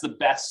 but that's the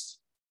best,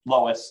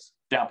 lowest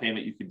down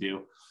payment you can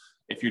do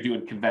if you're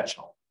doing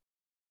conventional.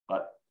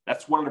 But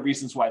that's one of the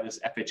reasons why this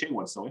FHA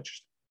one's so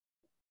interesting.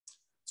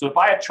 So to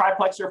buy a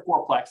triplex or a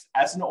fourplex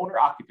as an owner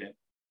occupant,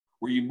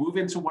 where you move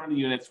into one of the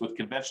units with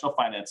conventional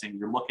financing,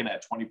 you're looking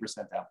at 20%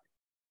 down payment.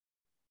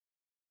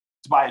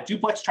 To buy a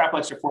duplex,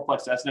 triplex, or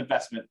fourplex as an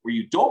investment, where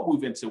you don't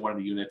move into one of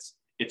the units,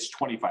 it's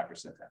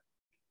 25% down,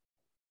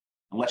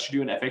 unless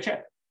you're doing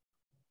FHA.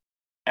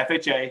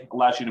 FHA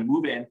allows you to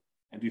move in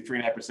and do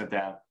 3.5%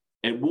 down.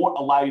 It won't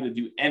allow you to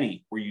do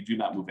any where you do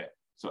not move in.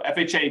 So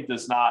FHA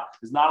is not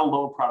a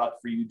loan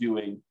product for you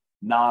doing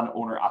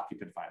non-owner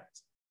occupant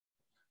financing.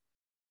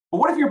 But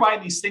what if you're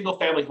buying these single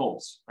family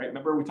homes, right?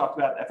 Remember we talked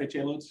about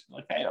FHA loans?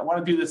 Like, hey, I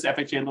want to do this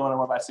FHA loan. I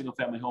want to buy a single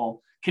family home.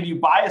 Can you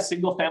buy a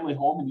single family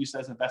home and use it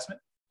as an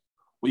investment?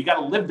 Well, you got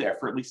to live there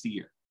for at least a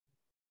year.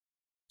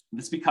 And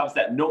this becomes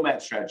that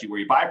nomad strategy where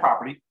you buy a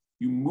property,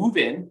 you move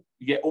in,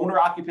 you get owner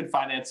occupant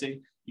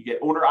financing, you get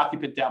owner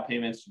occupant down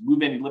payments, you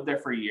move in, you live there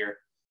for a year.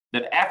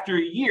 Then after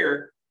a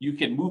year, you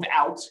can move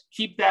out,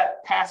 keep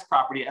that past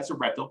property as a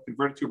rental,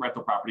 convert it to a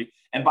rental property,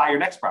 and buy your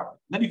next property.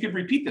 Then you can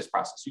repeat this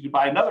process. You could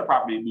buy another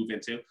property to move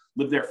into,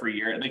 live there for a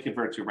year, and then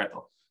convert it to a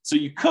rental. So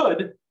you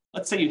could,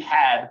 let's say you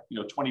had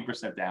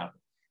 20% down.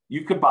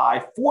 You could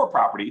buy 4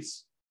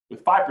 properties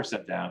with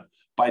 5% down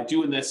by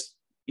doing this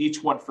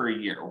each one for a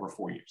year over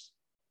 4 years.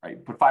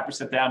 Right? Put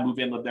 5% down, move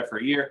in, live there for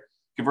a year,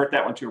 convert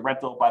that one to a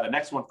rental, buy the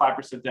next one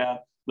 5% down,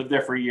 live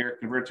there for a year,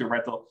 convert it to a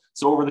rental.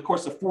 So over the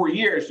course of 4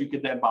 years, you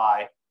could then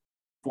buy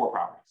 4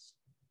 properties.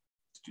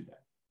 Let's do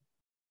that.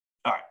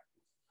 All right.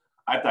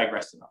 I've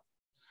digressed enough.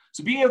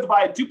 So being able to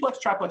buy a duplex,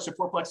 triplex, or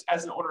fourplex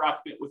as an owner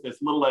occupant with as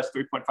little as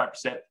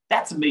 3.5%,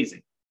 that's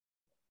amazing.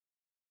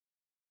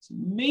 So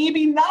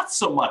maybe not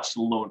so much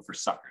loan for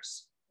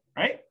suckers,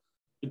 right?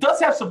 It does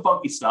have some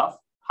funky stuff,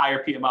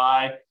 higher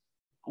PMI,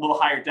 a little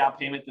higher down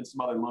payment than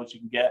some other loans you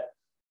can get.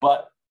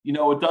 But,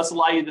 it does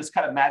allow you this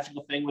kind of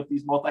magical thing with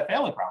these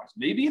multifamily properties.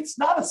 Maybe it's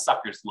not a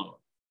sucker's loan.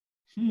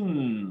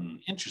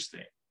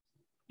 Interesting.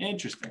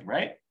 Interesting,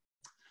 right?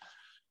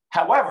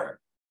 However,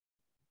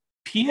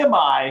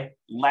 PMI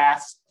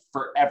lasts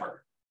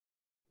forever.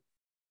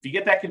 If you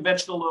get that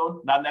conventional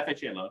loan, not an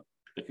FHA loan,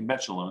 the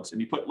conventional loans, and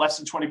you put less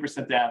than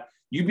 20% down,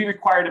 you'd be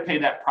required to pay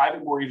that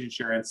private mortgage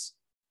insurance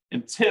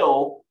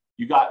until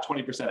you got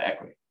 20%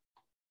 equity.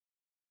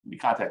 You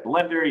contact the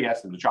lender, you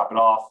ask them to drop it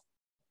off.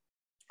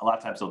 A lot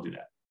of times they'll do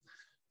that.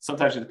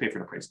 Sometimes you have to pay for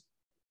an appraisal.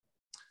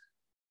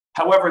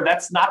 However,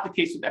 that's not the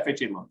case with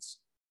FHA loans.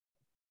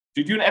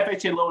 If you do an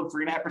FHA loan,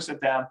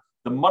 3.5% down,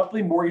 the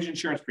monthly mortgage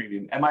insurance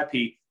premium,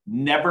 MIP,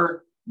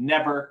 never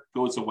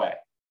goes away.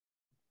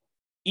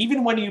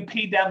 Even when you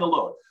pay down the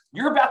loan,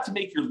 you're about to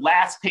make your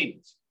last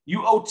payment.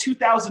 You owe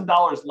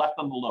 $2,000 left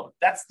on the loan.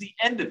 That's the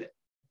end of it.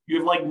 You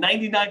have like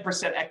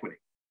 99% equity.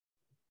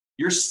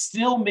 You're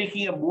still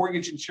making a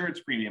mortgage insurance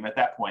premium at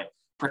that point,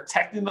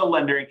 protecting the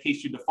lender in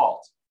case you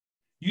default.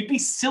 You'd be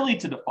silly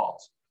to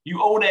default.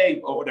 You own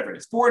whatever it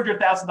is,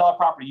 $400,000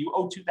 property, you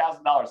owe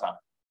 $2,000 on it.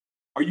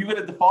 Are you going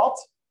to default?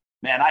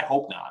 Man, I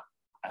hope not.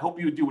 I hope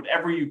you would do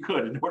whatever you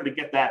could in order to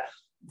get that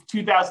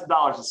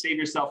 $2,000 to save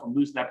yourself from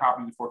losing that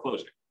property to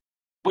foreclosure.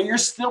 But you're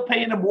still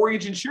paying a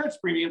mortgage insurance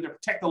premium to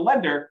protect the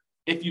lender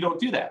if you don't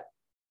do that.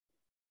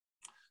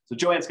 So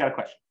Joanne's got a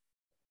question.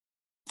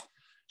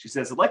 She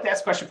says, I'd like to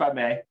ask a question if I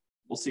may.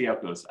 We'll see how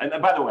it goes. And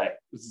by the way,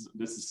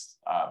 this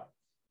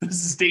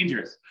is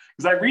dangerous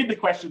because I read the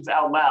questions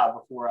out loud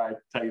before I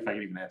tell you if I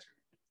can even answer.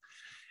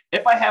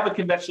 If I have a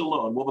conventional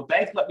loan, will the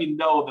bank let me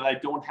know that I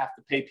don't have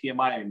to pay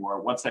PMI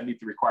anymore once I meet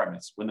the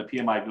requirements when the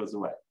PMI goes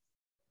away?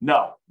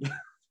 No.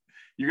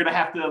 You're going to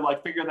have to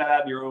figure that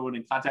out on your own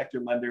and contact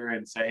your lender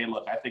and say, hey,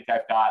 look, I think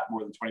I've got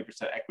more than 20%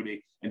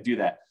 equity and do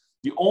that.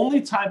 The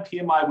only time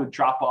PMI would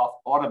drop off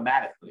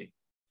automatically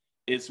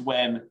is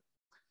when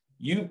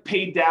you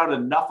paid down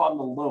enough on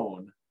the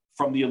loan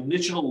from the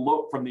original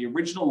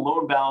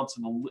loan balance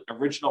and the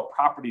original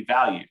property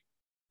value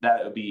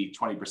that it would be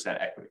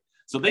 20% equity.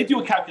 So they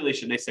do a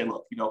calculation. They say,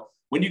 look,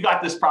 when you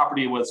got this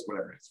property, it was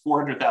whatever it's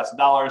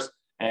 $400,000,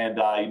 and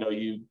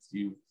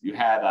you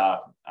had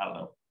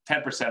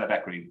 10% of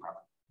equity in the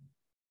property.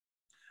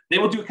 They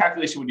will do a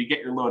calculation when you get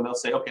your loan. They'll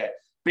say, okay,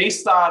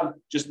 based on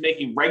just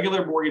making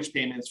regular mortgage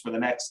payments for the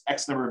next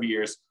X number of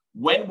years,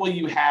 when will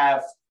you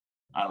have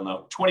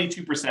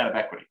 22% of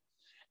equity?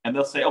 And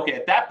they'll say, okay,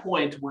 at that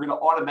point, we're going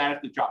to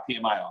automatically drop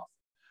PMI off.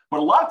 But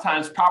a lot of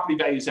times, property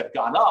values have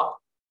gone up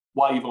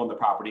while you've owned the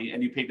property,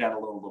 and you paid down a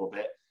little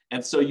bit.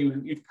 And so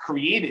you've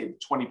created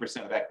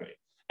 20% of equity.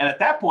 And at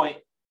that point,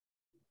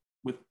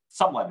 with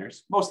some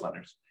lenders, most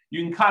lenders,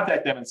 you can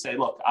contact them and say,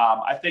 look,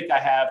 I think I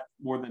have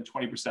more than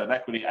 20% of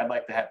equity. I'd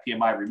like to have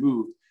PMI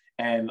removed.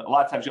 And a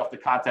lot of times you have to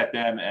contact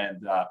them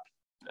and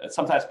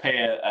sometimes pay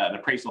an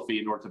appraisal fee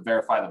in order to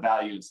verify the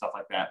value and stuff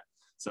like that.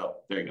 So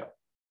there you go.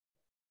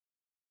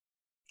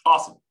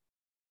 Awesome.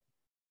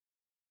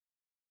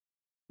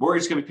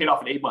 Mortgage is going to be paid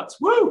off in 8 months.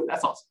 Woo!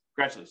 That's awesome.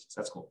 Congratulations.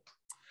 That's cool.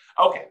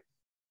 Okay.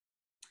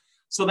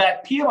 So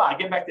that PMI,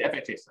 getting back to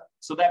FHA stuff.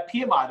 So that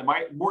PMI,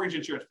 the mortgage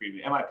insurance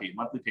premium, MIP,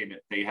 monthly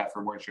payment that you have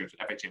for mortgage insurance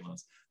with FHA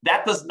loans,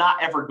 that does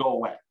not ever go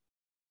away,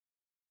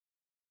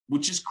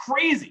 which is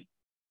crazy.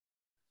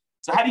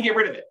 So how do you get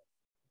rid of it?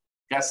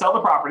 You got to sell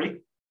the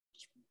property.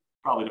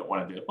 Probably don't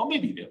want to do it. Well,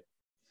 maybe you do.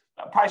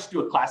 Probably should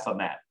do a class on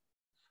that.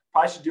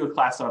 Probably should do a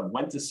class on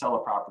when to sell a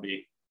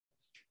property,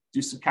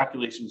 do some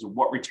calculations of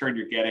what return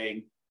you're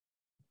getting.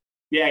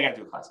 Yeah, I got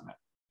to do a class on that.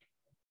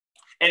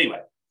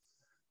 Anyway,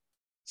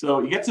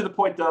 so you get to the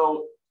point,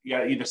 though, you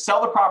got to either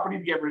sell the property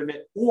to get rid of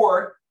it,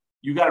 or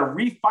you got to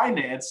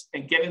refinance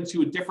and get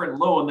into a different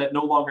loan that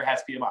no longer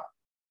has PMI.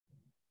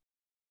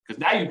 Because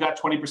now you've got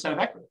 20% of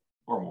equity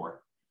or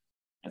more.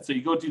 And so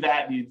you go do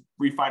that and you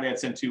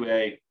refinance into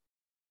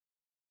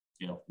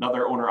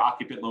another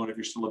owner-occupant loan if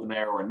you're still living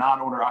there, or a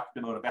non-owner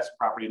occupant loan, investment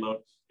property loan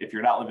if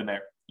you're not living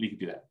there. You can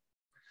do that.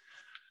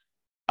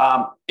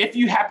 If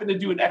you happen to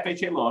do an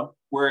FHA loan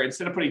where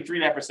instead of putting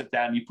 3.5%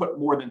 down, you put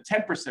more than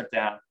 10%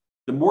 down,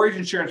 the mortgage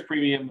insurance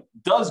premium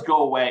does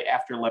go away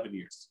after 11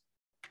 years.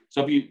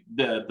 So if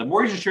the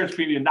mortgage insurance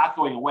premium not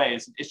going away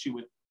is an issue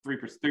with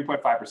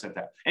 3.5%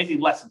 down, anything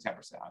less than 10%,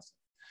 honestly.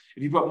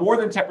 If you put more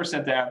than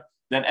 10% down,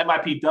 then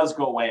MIP does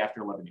go away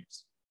after 11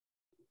 years.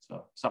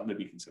 So something to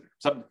be considered,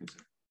 something to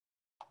consider.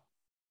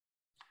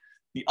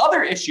 The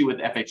other issue with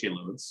FHA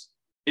loans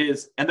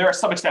is, and there are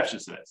some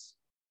exceptions to this,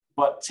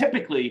 but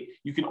typically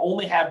you can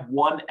only have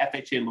one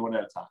FHA loan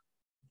at a time.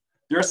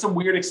 There are some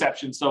weird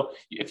exceptions. So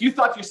if you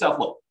thought to yourself,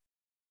 look,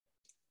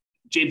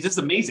 James, this is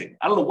amazing.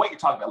 I don't know what you're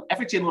talking about.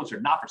 FHA loans are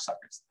not for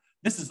suckers.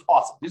 This is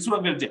awesome. This is what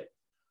I'm going to do.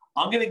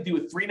 I'm going to do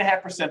a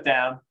 3.5%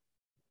 down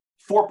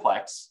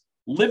fourplex,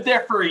 live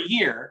there for a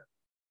year,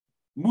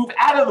 move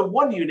out of the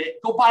one unit,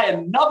 go buy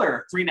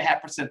another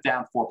 3.5%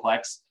 down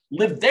fourplex,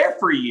 live there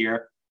for a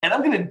year, and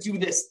I'm going to do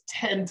this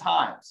 10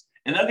 times.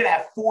 And I'm going to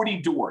have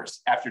 40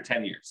 doors after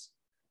 10 years.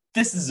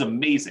 This is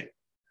amazing.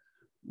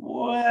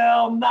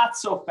 Well, not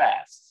so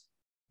fast.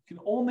 You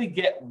can only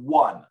get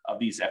one of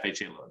these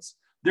FHA loans.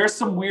 There's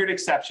some weird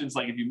exceptions,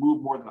 like if you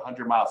move more than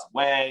 100 miles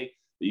away,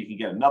 that you can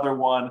get another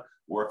one.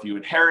 Or if you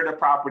inherit a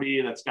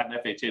property that's got an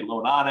FHA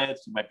loan on it,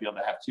 you might be able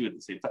to have two at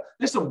the same time.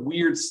 There's some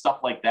weird stuff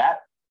like that.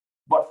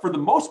 But for the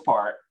most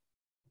part,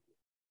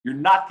 you're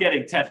not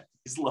getting 10 of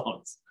these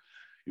loans.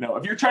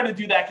 If you're trying to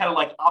do that kind of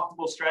like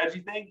optimal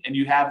strategy thing, and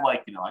you have I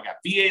got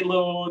VA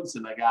loans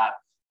and I got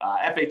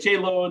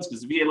FHA loans,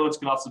 because the VA loans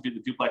can also do the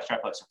duplex,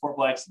 triplex, or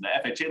fourplex, and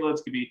the FHA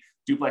loans can be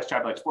duplex,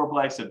 triplex,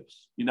 fourplex. And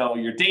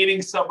you're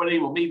dating somebody,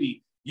 well,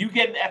 maybe you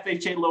get an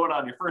FHA loan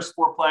on your first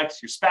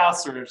fourplex, your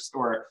spouse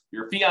or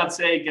your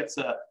fiance gets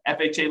a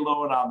FHA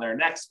loan on their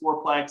next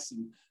fourplex,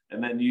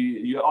 and then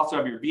you also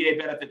have your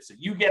VA benefits. So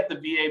you get the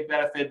VA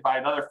benefit by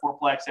another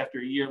fourplex after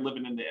a year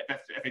living in the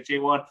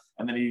FHA one,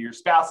 and then your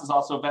spouse is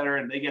also a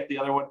veteran and they get the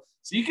other one.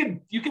 So you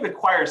can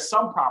acquire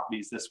some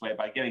properties this way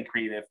by getting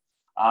creative,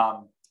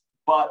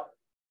 but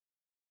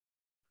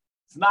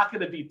it's not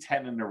going to be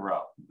 10 in a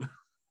row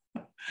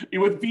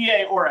with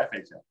VA or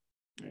FHA.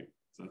 Right?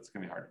 So it's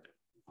going to be hard to do.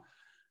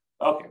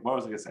 Okay, what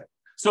was I going to say?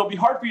 So it'd be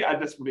hard for you.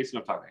 That's basically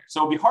what I'm talking here.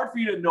 So it'd be hard for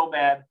you to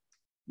nomad,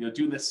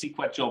 doing this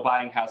sequential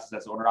buying houses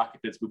as owner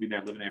occupants, moving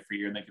there, living there for a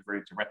year, and then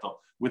converting to rental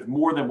with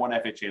more than one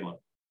FHA loan.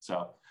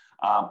 So,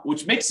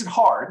 which makes it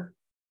hard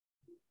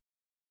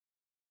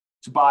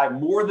to buy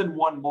more than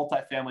one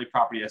multifamily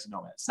property as a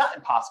nomad. It's not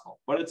impossible,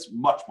 but it's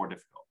much more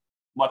difficult.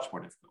 Much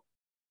more difficult.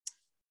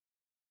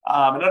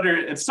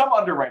 And some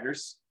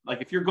underwriters,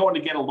 like if you're going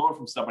to get a loan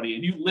from somebody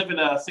and you live in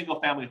a single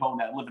family home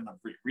that live in a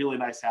really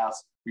nice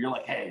house, where you're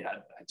like, hey,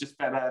 I just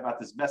found out about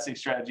this investing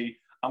strategy.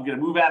 I'm going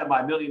to move out of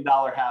my $1 million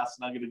house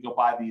and I'm going to go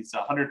buy these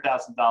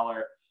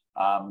 $100,000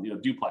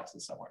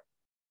 duplexes somewhere.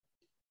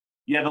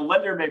 Yeah, the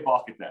lender may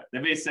balk at that. They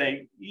may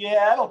say,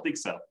 yeah, I don't think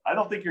so. I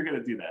don't think you're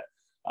going to do that.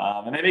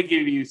 And they may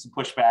give you some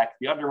pushback.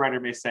 The underwriter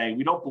may say,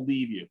 we don't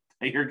believe you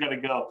that you're going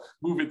to go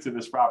move into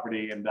this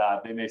property. And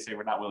they may say,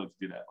 we're not willing to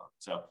do that loan.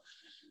 So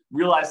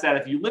realize that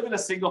if you live in a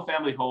single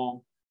family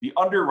home, the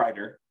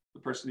underwriter, the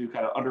person who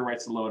kind of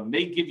underwrites the loan,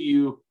 may give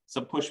you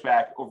some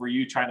pushback over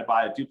you trying to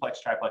buy a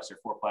duplex, triplex, or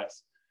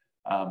fourplex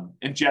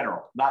in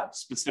general, not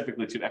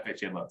specifically to an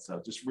FHA loan.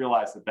 So just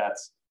realize that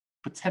that's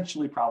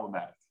potentially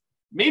problematic.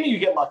 Maybe you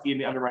get lucky and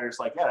the underwriter's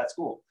like, yeah, that's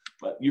cool.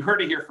 But you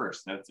heard it here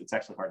first. It's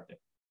actually hard to do.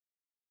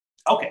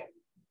 Okay.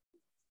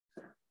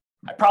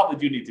 I probably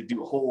do need to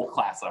do a whole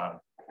class on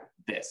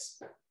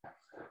this,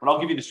 but I'll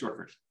give you the short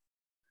version.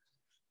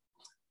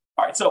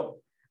 All right, so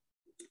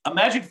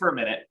imagine for a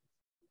minute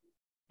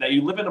that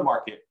you live in a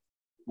market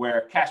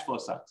where cash flow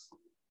sucks.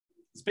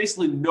 There's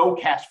basically no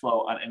cash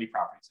flow on any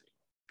property.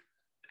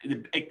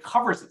 It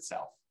covers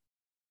itself,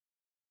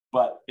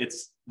 but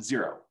it's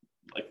zero,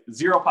 like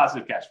zero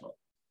positive cash flow.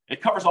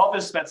 It covers all the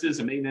expenses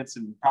and maintenance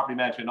and property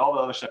management, all the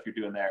other stuff you're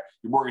doing there,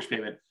 your mortgage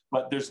payment,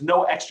 but there's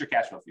no extra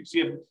cash flow for you. So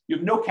you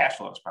have no cash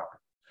flow on this property.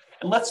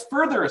 And let's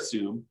further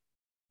assume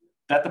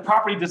that the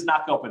property does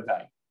not go up in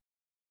value.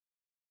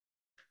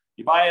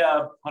 You buy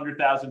a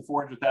 $100,000,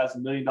 $400,000,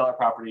 $1 million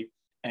property,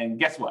 and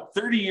guess what?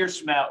 30 years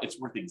from now, it's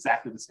worth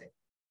exactly the same.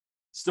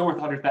 Still worth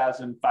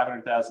 $100,000,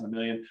 $500,000, $1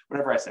 million,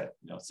 whatever I said.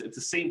 It's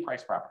the same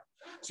price property.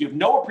 So you have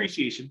no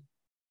appreciation,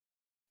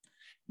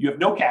 you have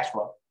no cash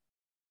flow,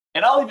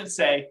 and I'll even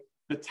say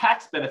the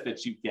tax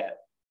benefits you get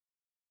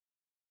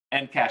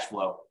and cash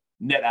flow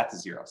net out to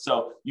zero.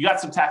 So you got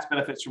some tax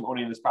benefits from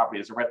owning this property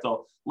as a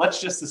rental.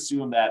 Let's just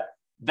assume that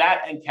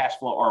and cash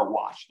flow are a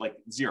wash, like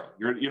zero.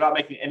 You're not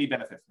making any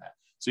benefit from that.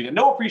 So you get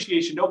no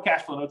appreciation, no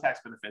cash flow, no tax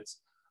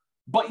benefits,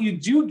 but you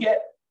do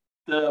get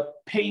the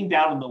paying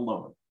down on the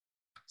loan.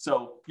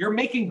 So you're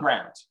making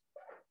ground.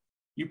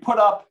 You put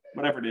up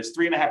whatever it is,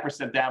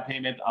 3.5% down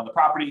payment on the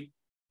property,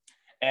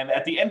 And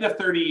at the end of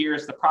 30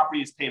 years, the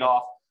property is paid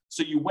off.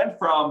 So you went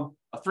from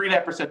a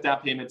 3.5%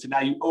 down payment to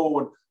now you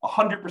own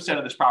 100%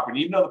 of this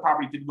property. Even though the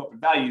property didn't go up in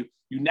value,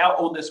 you now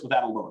own this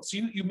without a loan. So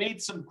you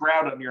made some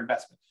ground on your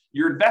investment.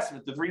 Your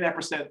investment, the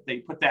 3.5% they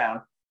put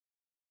down,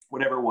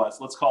 whatever it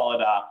was, let's call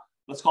it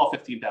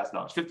 $15,000.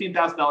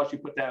 $15,000 you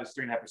put down is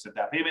 3.5%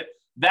 down payment.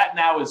 That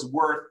now is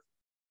worth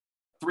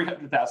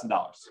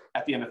 $300,000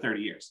 at the end of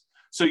 30 years.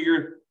 So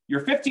your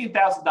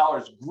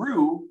 $15,000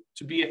 grew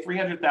to be a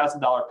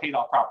 $300,000 paid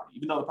off property,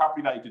 even though the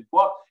property value didn't go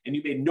up and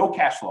you made no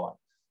cash flow on it.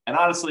 And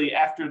honestly,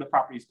 after the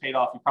property is paid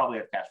off, you probably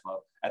have cash flow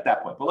at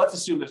that point. But let's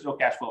assume there's no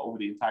cash flow over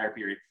the entire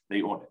period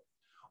they own it.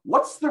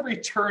 What's the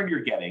return you're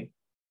getting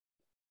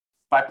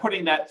by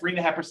putting that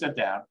 3.5%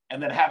 down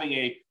and then having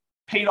a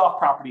paid off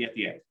property at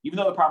the end, even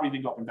though the property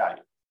didn't go up in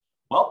value?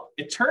 Well,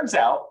 it turns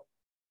out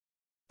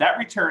that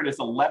return is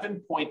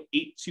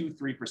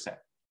 11.823%.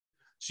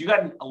 So you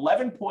got an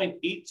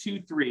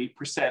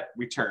 11.823%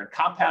 return,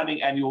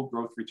 compounding annual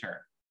growth return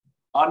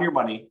on your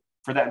money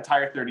for that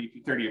entire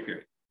 30-year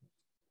period.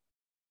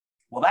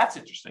 Well, that's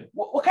interesting.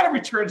 What kind of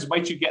returns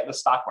might you get in the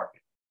stock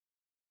market?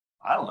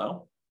 I don't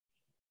know.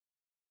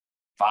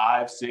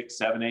 5, 6,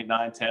 7, 8,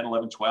 9, 10,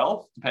 11,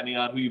 12, depending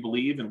on who you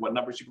believe and what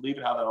numbers you believe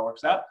and how that all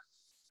works out.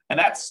 And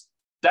that's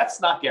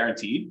not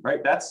guaranteed,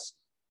 right? That's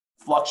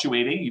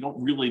fluctuating. You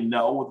don't really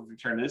know what the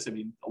return is. I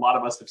mean, a lot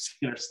of us have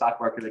seen our stock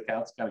market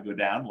accounts kind of go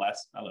down the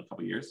last, couple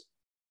of years.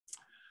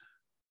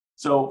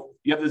 So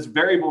you have this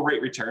variable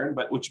rate return,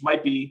 but which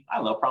might be,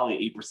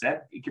 probably 8%,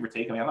 give or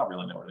take. I mean, I don't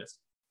really know what it is.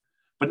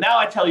 But now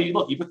I tell you,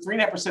 look, you put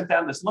 3.5%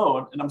 down this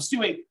loan, and I'm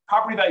assuming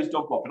property values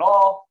don't go up at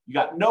all. You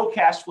got no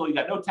cash flow. You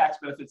got no tax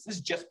benefits. This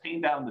is just paying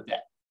down the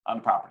debt on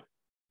the property.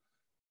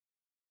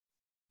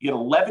 You get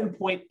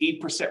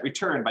 11.8%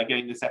 return by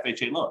getting this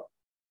FHA loan.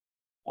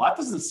 Well, that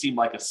doesn't seem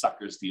like a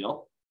sucker's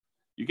deal.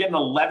 You're getting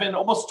 11,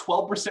 almost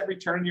 12%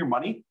 return on your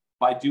money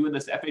by doing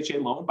this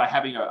FHA loan, by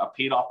having a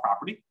paid off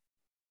property.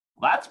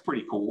 Well, that's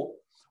pretty cool.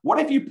 What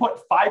if you put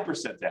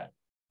 5% down?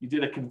 You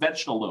did a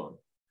conventional loan.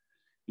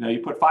 You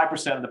put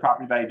 5% of the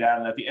property value down,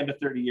 and at the end of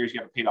 30 years,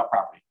 you have a paid off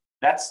property.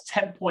 That's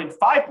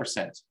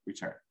 10.5%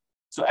 return.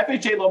 So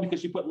FHA loan,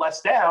 because you put less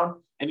down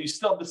and you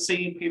still have the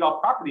same paid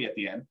off property at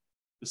the end,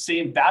 the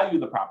same value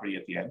of the property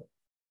at the end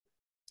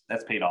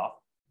that's paid off,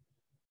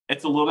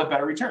 it's a little bit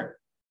better return.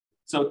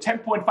 So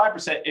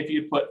 10.5% if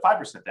you put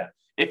 5% down.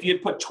 If you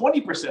put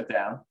 20%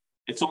 down,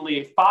 it's only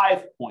a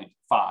 5.511%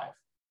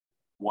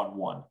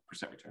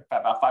 return,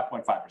 about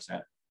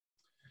 5.5%.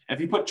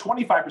 If you put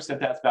 25%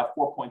 down, it's about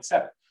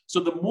 4.7. So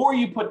the more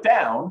you put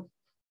down,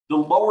 the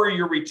lower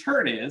your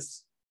return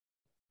is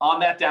on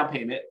that down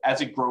payment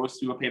as it grows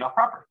to a paid off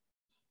property.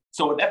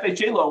 So an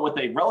FHA loan with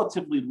a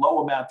relatively low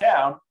amount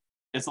down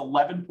is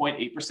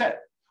 11.8%.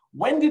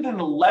 When did an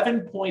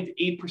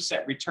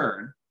 11.8%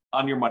 return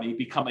on your money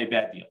become a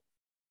bad deal?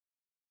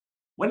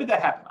 When did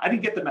that happen? I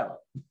didn't get the memo.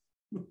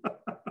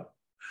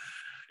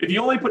 If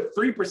you only put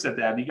 3%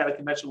 down, you got a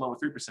conventional loan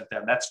with 3%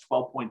 down, that's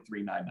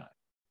 12.399.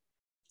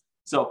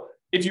 So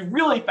if you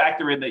really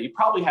factor in that you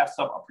probably have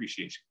some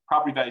appreciation,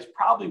 property values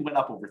probably went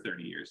up over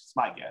 30 years. It's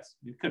my guess.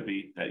 It could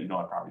be that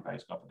property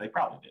values go up, but they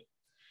probably did.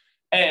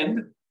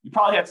 And you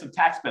probably had some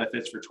tax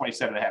benefits for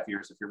 27.5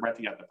 years. If you're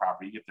renting out the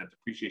property, you get that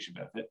depreciation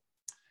benefit.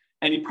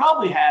 And you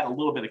probably had a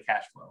little bit of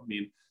cash flow. I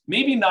mean,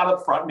 maybe not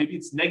up front, maybe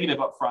it's negative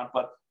up front,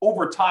 but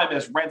over time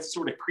as rents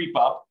sort of creep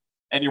up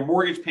and your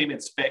mortgage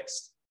payment's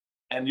fixed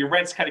and your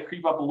rents kind of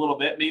creep up a little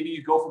bit, maybe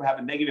you go from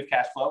having negative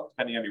cash flow,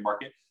 depending on your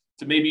market,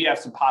 to maybe you have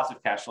some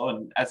positive cash flow.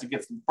 And as it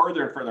gets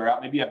further and further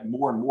out, maybe you have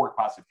more and more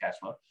positive cash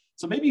flow.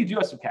 So maybe you do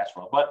have some cash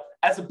flow, but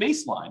as a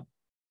baseline,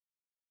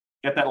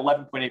 get that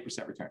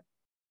 11.8% return.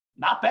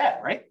 Not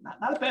bad, right?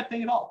 Not a bad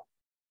thing at all.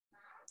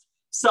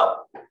 So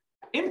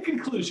in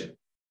conclusion,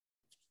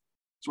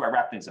 that's where I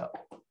wrap things up.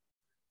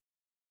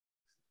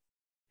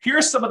 Here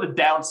are some of the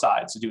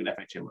downsides to doing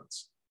FHA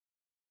loans.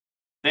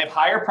 They have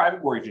higher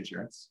private mortgage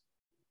insurance.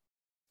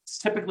 It's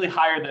typically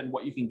higher than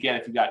what you can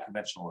get if you got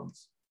conventional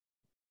loans.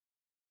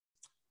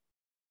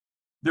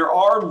 There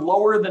are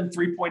lower than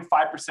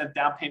 3.5%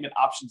 down payment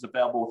options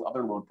available with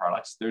other loan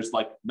products. There's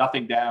like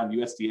nothing down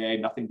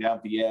USDA, nothing down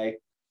VA,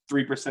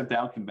 3%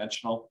 down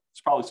conventional.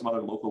 There's probably some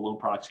other local loan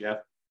products you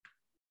have.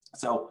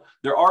 So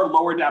there are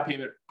lower down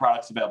payment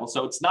products available.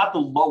 So it's not the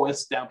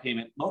lowest down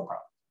payment loan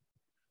product.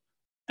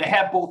 They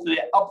have both the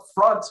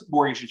upfront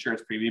mortgage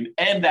insurance premium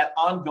and that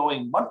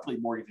ongoing monthly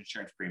mortgage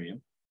insurance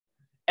premium.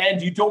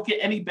 And you don't get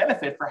any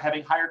benefit for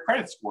having higher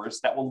credit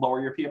scores that will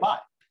lower your PMI.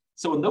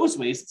 So in those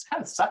ways, it's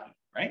kind of sucky,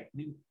 right? I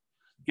mean,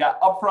 you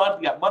got upfront,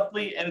 you got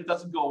monthly, and it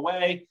doesn't go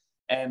away.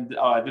 And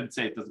I didn't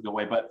say it doesn't go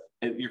away, but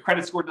your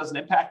credit score doesn't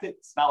impact it.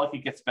 It's not like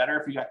it gets better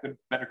if you got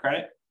better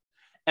credit.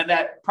 And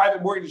that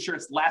private mortgage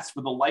insurance lasts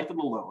for the life of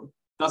the loan,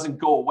 doesn't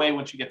go away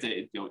once you get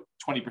to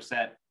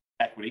 20%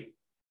 equity.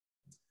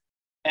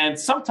 And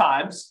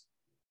sometimes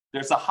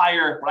there's a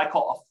higher, what I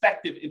call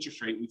effective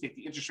interest rate. We take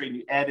the interest rate and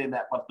you add in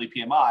that monthly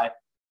PMI.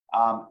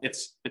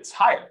 It's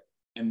higher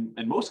in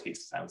most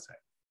cases, I would say.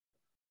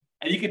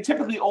 And you can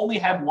typically only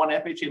have one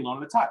FHA loan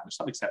at a time. There's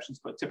some exceptions,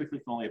 but typically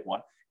you can only have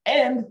one.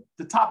 And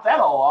to top that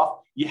all off,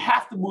 you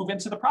have to move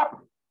into the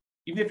property.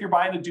 Even if you're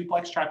buying a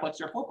duplex,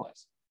 triplex, or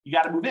fourplex, you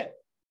got to move in.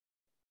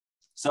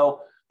 So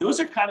those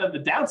are kind of the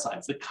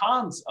downsides, the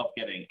cons of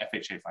getting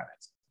FHA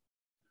financing.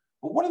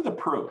 But what are the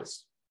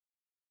pros?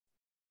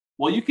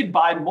 Well, you can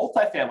buy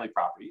multifamily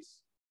properties,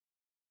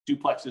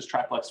 duplexes,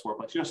 triplex,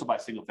 fourplex. You also buy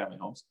single family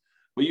homes,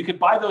 but you can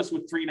buy those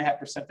with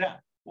 3.5% down.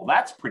 Well,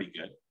 that's pretty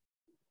good.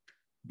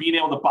 Being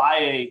able to buy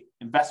a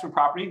investment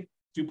property,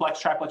 duplex,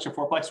 triplex, or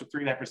fourplex with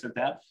 3.5%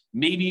 down.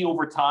 Maybe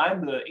over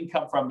time, the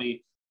income from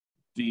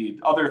the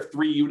other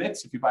 3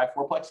 units, if you buy a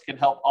fourplex, can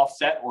help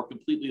offset or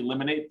completely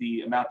eliminate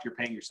the amount you're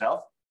paying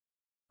yourself.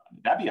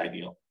 That'd be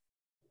ideal.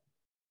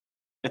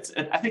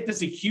 I think this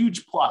is a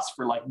huge plus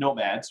for like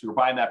nomads who are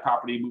buying that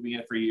property, moving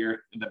in for a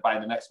year, and then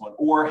buying the next one,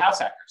 or house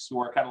hackers who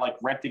are kind of like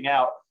renting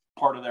out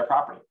part of their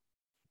property.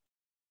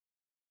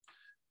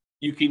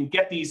 You can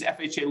get these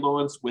FHA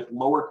loans with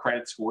lower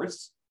credit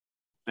scores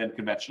than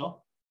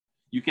conventional.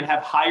 You can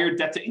have higher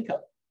debt to income.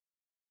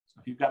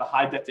 So if you've got a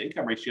high debt to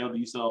income ratio,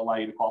 these will allow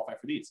you to qualify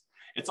for these.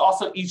 It's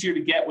also easier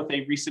to get with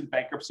a recent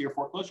bankruptcy or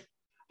foreclosure.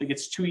 I think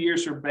it's 2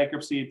 years for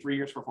bankruptcy and 3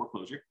 years for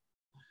foreclosure.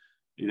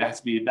 It has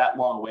to be that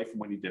long away from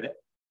when you did it.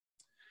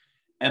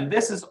 And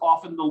this is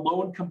often the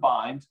loan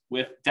combined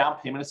with down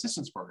payment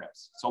assistance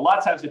programs. So a lot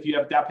of times if you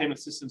have down payment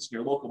assistance in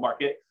your local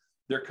market,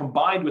 they're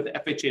combined with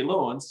FHA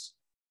loans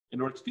in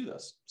order to do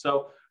this.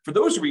 So for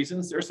those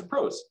reasons, there's some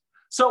pros.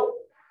 So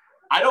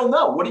I don't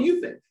know. What do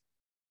you think?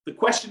 The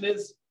question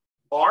is,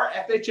 are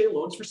FHA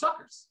loans for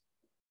suckers?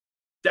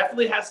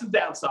 Definitely has some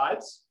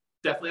downsides,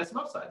 definitely has some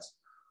upsides.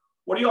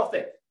 What do you all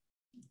think?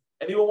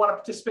 Anyone want to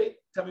participate?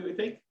 Tell me what you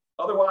think.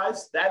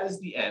 Otherwise, that is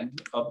the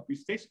end of the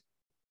presentation.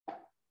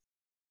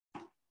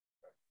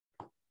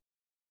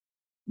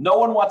 No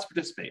one wants to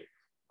participate.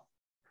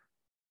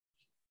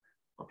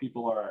 Or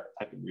people are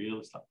typing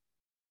real stuff.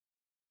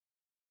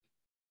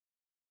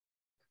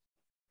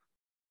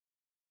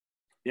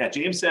 Yeah,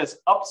 James says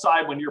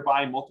upside when you're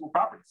buying multiple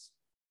properties.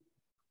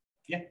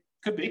 Yeah,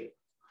 could be.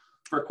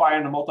 For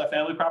acquiring the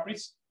multifamily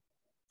properties.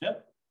 Yeah,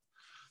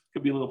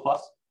 could be a little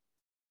plus.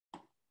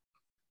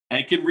 And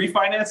you can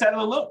refinance out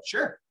of the loan.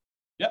 Sure.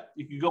 Yep,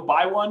 you can go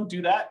buy one,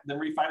 do that, then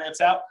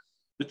refinance out.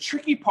 The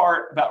tricky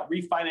part about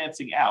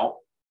refinancing out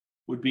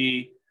would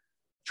be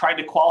trying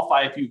to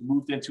qualify if you've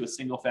moved into a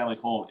single family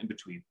home in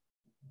between.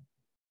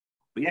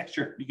 But yeah,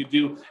 sure, you could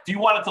do, if you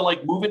wanted to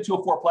like move into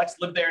a fourplex,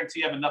 live there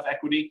until you have enough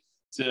equity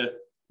to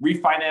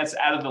refinance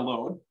out of the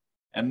loan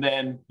and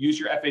then use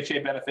your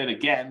FHA benefit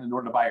again in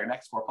order to buy your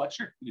next fourplex,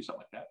 sure, you can do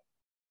something like that.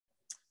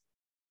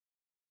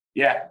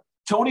 Yeah,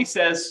 Tony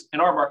says in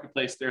our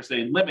marketplace, there's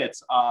a limit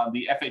on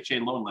the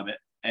FHA loan limit,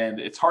 and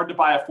it's hard to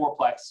buy a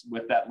fourplex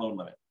with that loan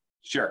limit.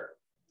 Sure,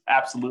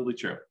 absolutely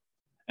true.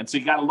 And so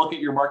you got to look at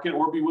your market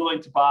or be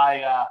willing to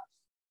buy,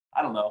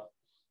 I don't know,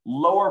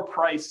 lower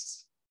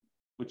priced,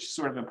 which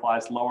sort of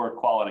implies lower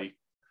quality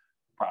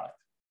product.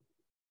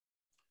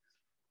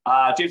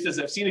 James says,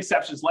 I've seen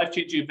exceptions,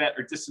 life-changing event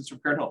or distance from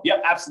current home.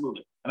 Yep,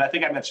 absolutely. And I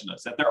think I mentioned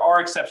this, that there are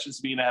exceptions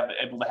to being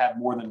able to have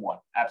more than one.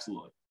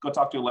 Absolutely. Go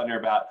talk to a lender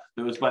about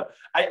those. But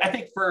I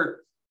think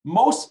for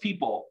most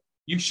people,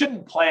 you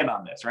shouldn't plan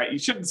on this, right? You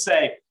shouldn't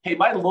say, hey,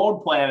 my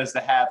loan plan is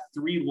to have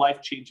 3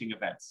 life-changing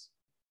events.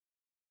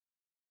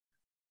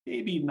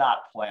 Maybe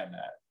not plan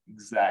that.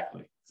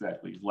 Exactly.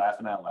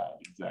 Laughing out loud.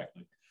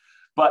 Exactly.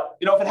 But,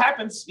 if it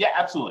happens, yeah,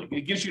 absolutely.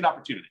 It gives you an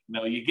opportunity.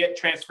 You get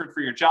transferred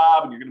for your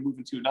job and you're going to move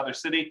into another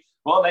city.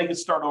 Well, now you can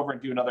start over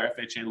and do another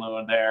FHA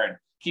loan there and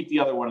keep the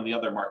other one in the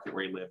other market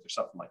where you live or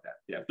something like that.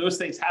 Yeah, if those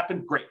things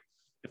happen, great.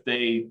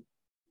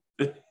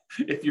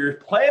 If you're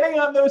planning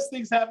on those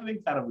things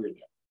happening, kind of weird.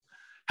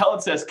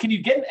 Helen says, can you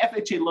get an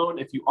FHA loan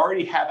if you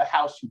already have a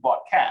house you bought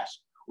cash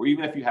or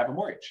even if you have a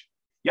mortgage?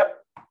 Yep,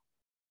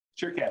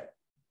 sure can.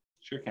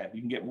 Sure can.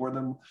 You can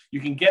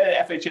get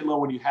an FHA loan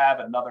when you have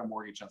another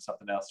mortgage on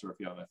something else or a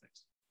few other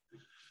things.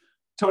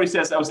 Tony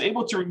says, I was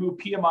able to remove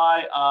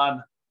PMI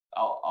on,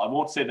 I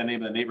won't say the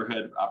name of the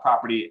neighborhood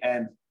property,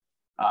 and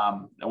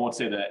I won't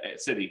say the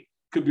city,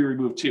 could be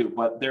removed too,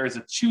 but there is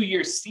a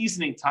 2-year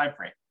seasoning time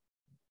frame.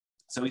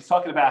 So he's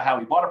talking about how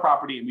he bought a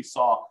property and we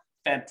saw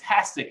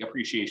fantastic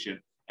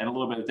appreciation and a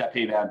little bit of debt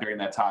pay down during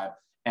that time.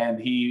 And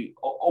he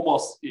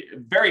almost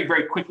very,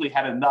 very quickly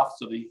had enough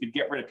so that he could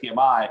get rid of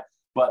PMI.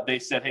 But they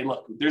said, hey,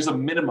 look, there's a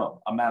minimum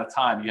amount of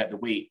time you had to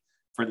wait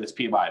for this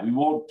PMI. We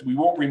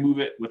won't remove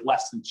it with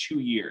less than 2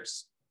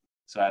 years.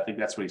 So I think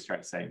that's what he's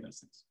trying to say in those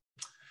things.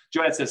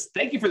 Joanne says,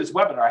 thank you for this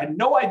webinar. I had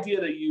no idea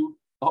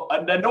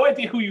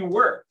who you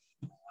were.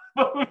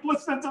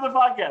 Listen to the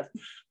podcast.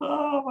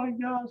 Oh my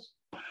gosh.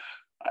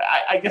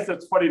 I guess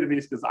that's funny to me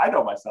because I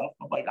know myself.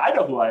 I'm like, I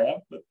know who I am,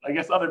 but I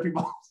guess other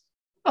people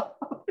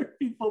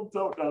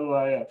don't know who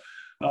I am.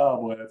 Oh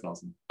boy, that's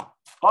awesome.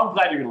 Well, I'm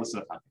glad you're going to listen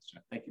to the podcast,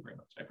 John. Thank you very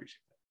much. I appreciate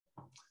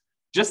that.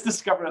 Just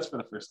discovered us for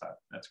the first time.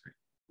 That's great.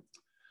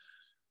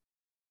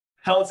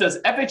 Helen says,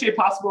 FHA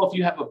possible if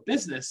you have a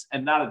business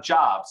and not a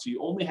job, so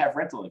you only have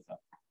rental income.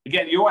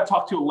 Again, you want to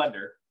talk to a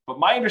lender, But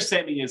my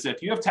understanding is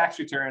if you have tax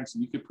returns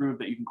and you can prove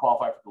that you can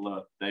qualify for the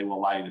loan, they will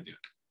allow you to do it.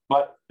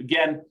 But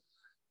again,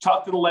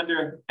 talk to the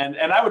lender. And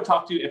I would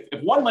talk to,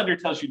 if one lender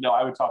tells you no,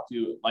 I would talk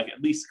to like at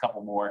least a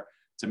couple more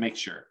to make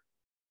sure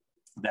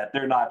that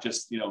they're not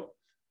just,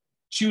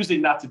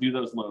 choosing not to do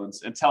those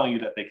loans and telling you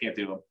that they can't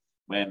do them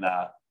when,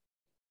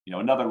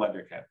 another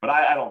lender can. But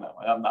I don't know.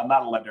 I'm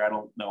not a lender. I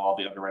don't know all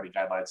the underwriting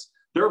guidelines.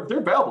 They're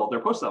available. They're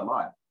posted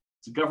online.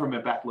 It's a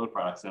government-backed loan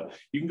product. So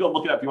you can go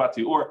look it up if you want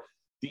to. Or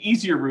the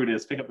easier route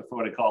is pick up the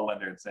phone and call a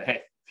lender and say,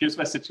 hey, here's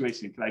my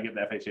situation. Can I get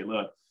an FHA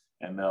loan?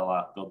 And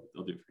they'll do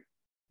it for you.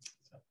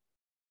 So.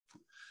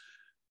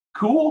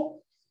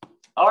 Cool.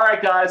 All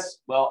right, guys.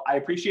 Well, I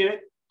appreciate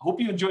it.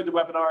 Hope you enjoyed the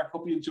webinar.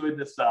 Hope you enjoyed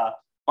this,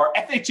 our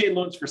FHA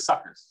Loans for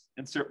Suckers.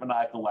 Insert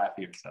maniacal laugh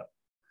here. So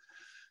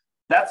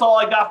that's all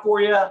I got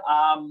for you.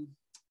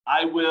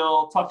 I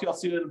will talk to you all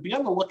soon. Be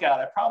on the lookout.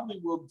 I probably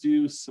will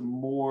do some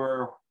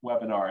more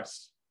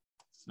webinars.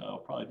 So I'll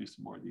probably do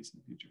some more of these in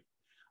the future.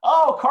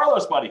 Oh,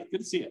 Carlos, buddy. Good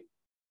to see you.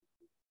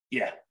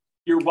 Yeah,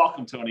 you're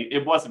welcome, Tony.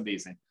 It was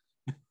amazing.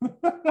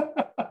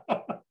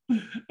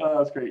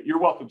 That's great. You're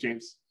welcome,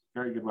 James.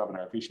 Very good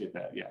webinar. I appreciate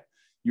that. Yeah.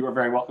 You are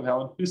very welcome,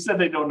 Helen. Who said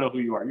they don't know who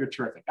you are? You're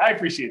terrific. I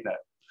appreciate that.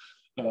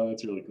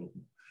 That's really cool.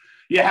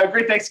 Yeah, have a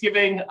great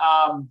Thanksgiving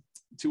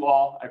to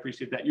all. I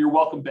appreciate that. You're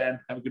welcome, Ben.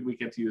 Have a good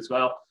weekend to you as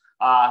well.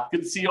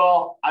 Good to see you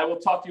all. I will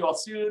talk to you all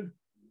soon.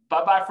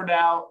 Bye-bye for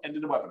now. End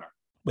of the webinar.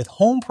 With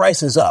home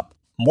prices up,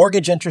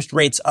 mortgage interest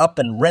rates up,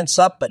 and rents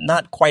up, but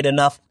not quite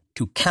enough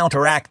to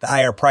counteract the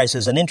higher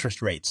prices and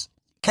interest rates,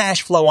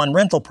 cash flow on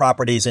rental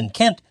properties in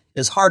Kent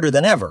is harder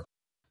than ever.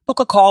 Book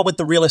a call with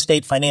the Real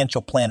Estate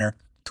Financial Planner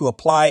to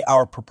apply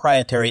our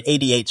proprietary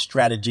 88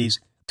 strategies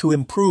to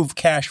improve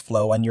cash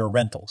flow on your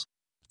rentals.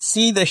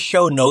 See the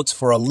show notes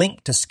for a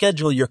link to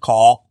schedule your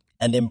call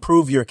and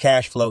improve your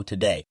cash flow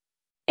today.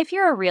 If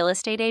you're a real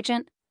estate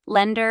agent,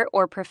 lender,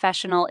 or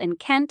professional in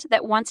Kent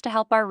that wants to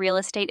help our real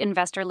estate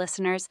investor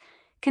listeners,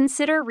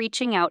 consider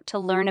reaching out to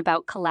learn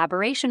about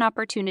collaboration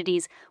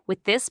opportunities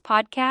with this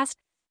podcast.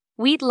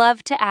 We'd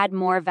love to add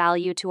more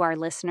value to our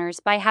listeners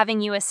by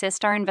having you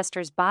assist our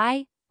investors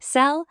buy,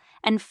 sell,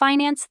 and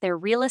finance their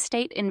real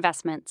estate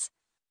investments.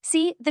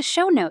 See the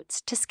show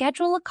notes to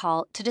schedule a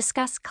call to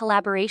discuss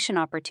collaboration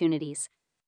opportunities.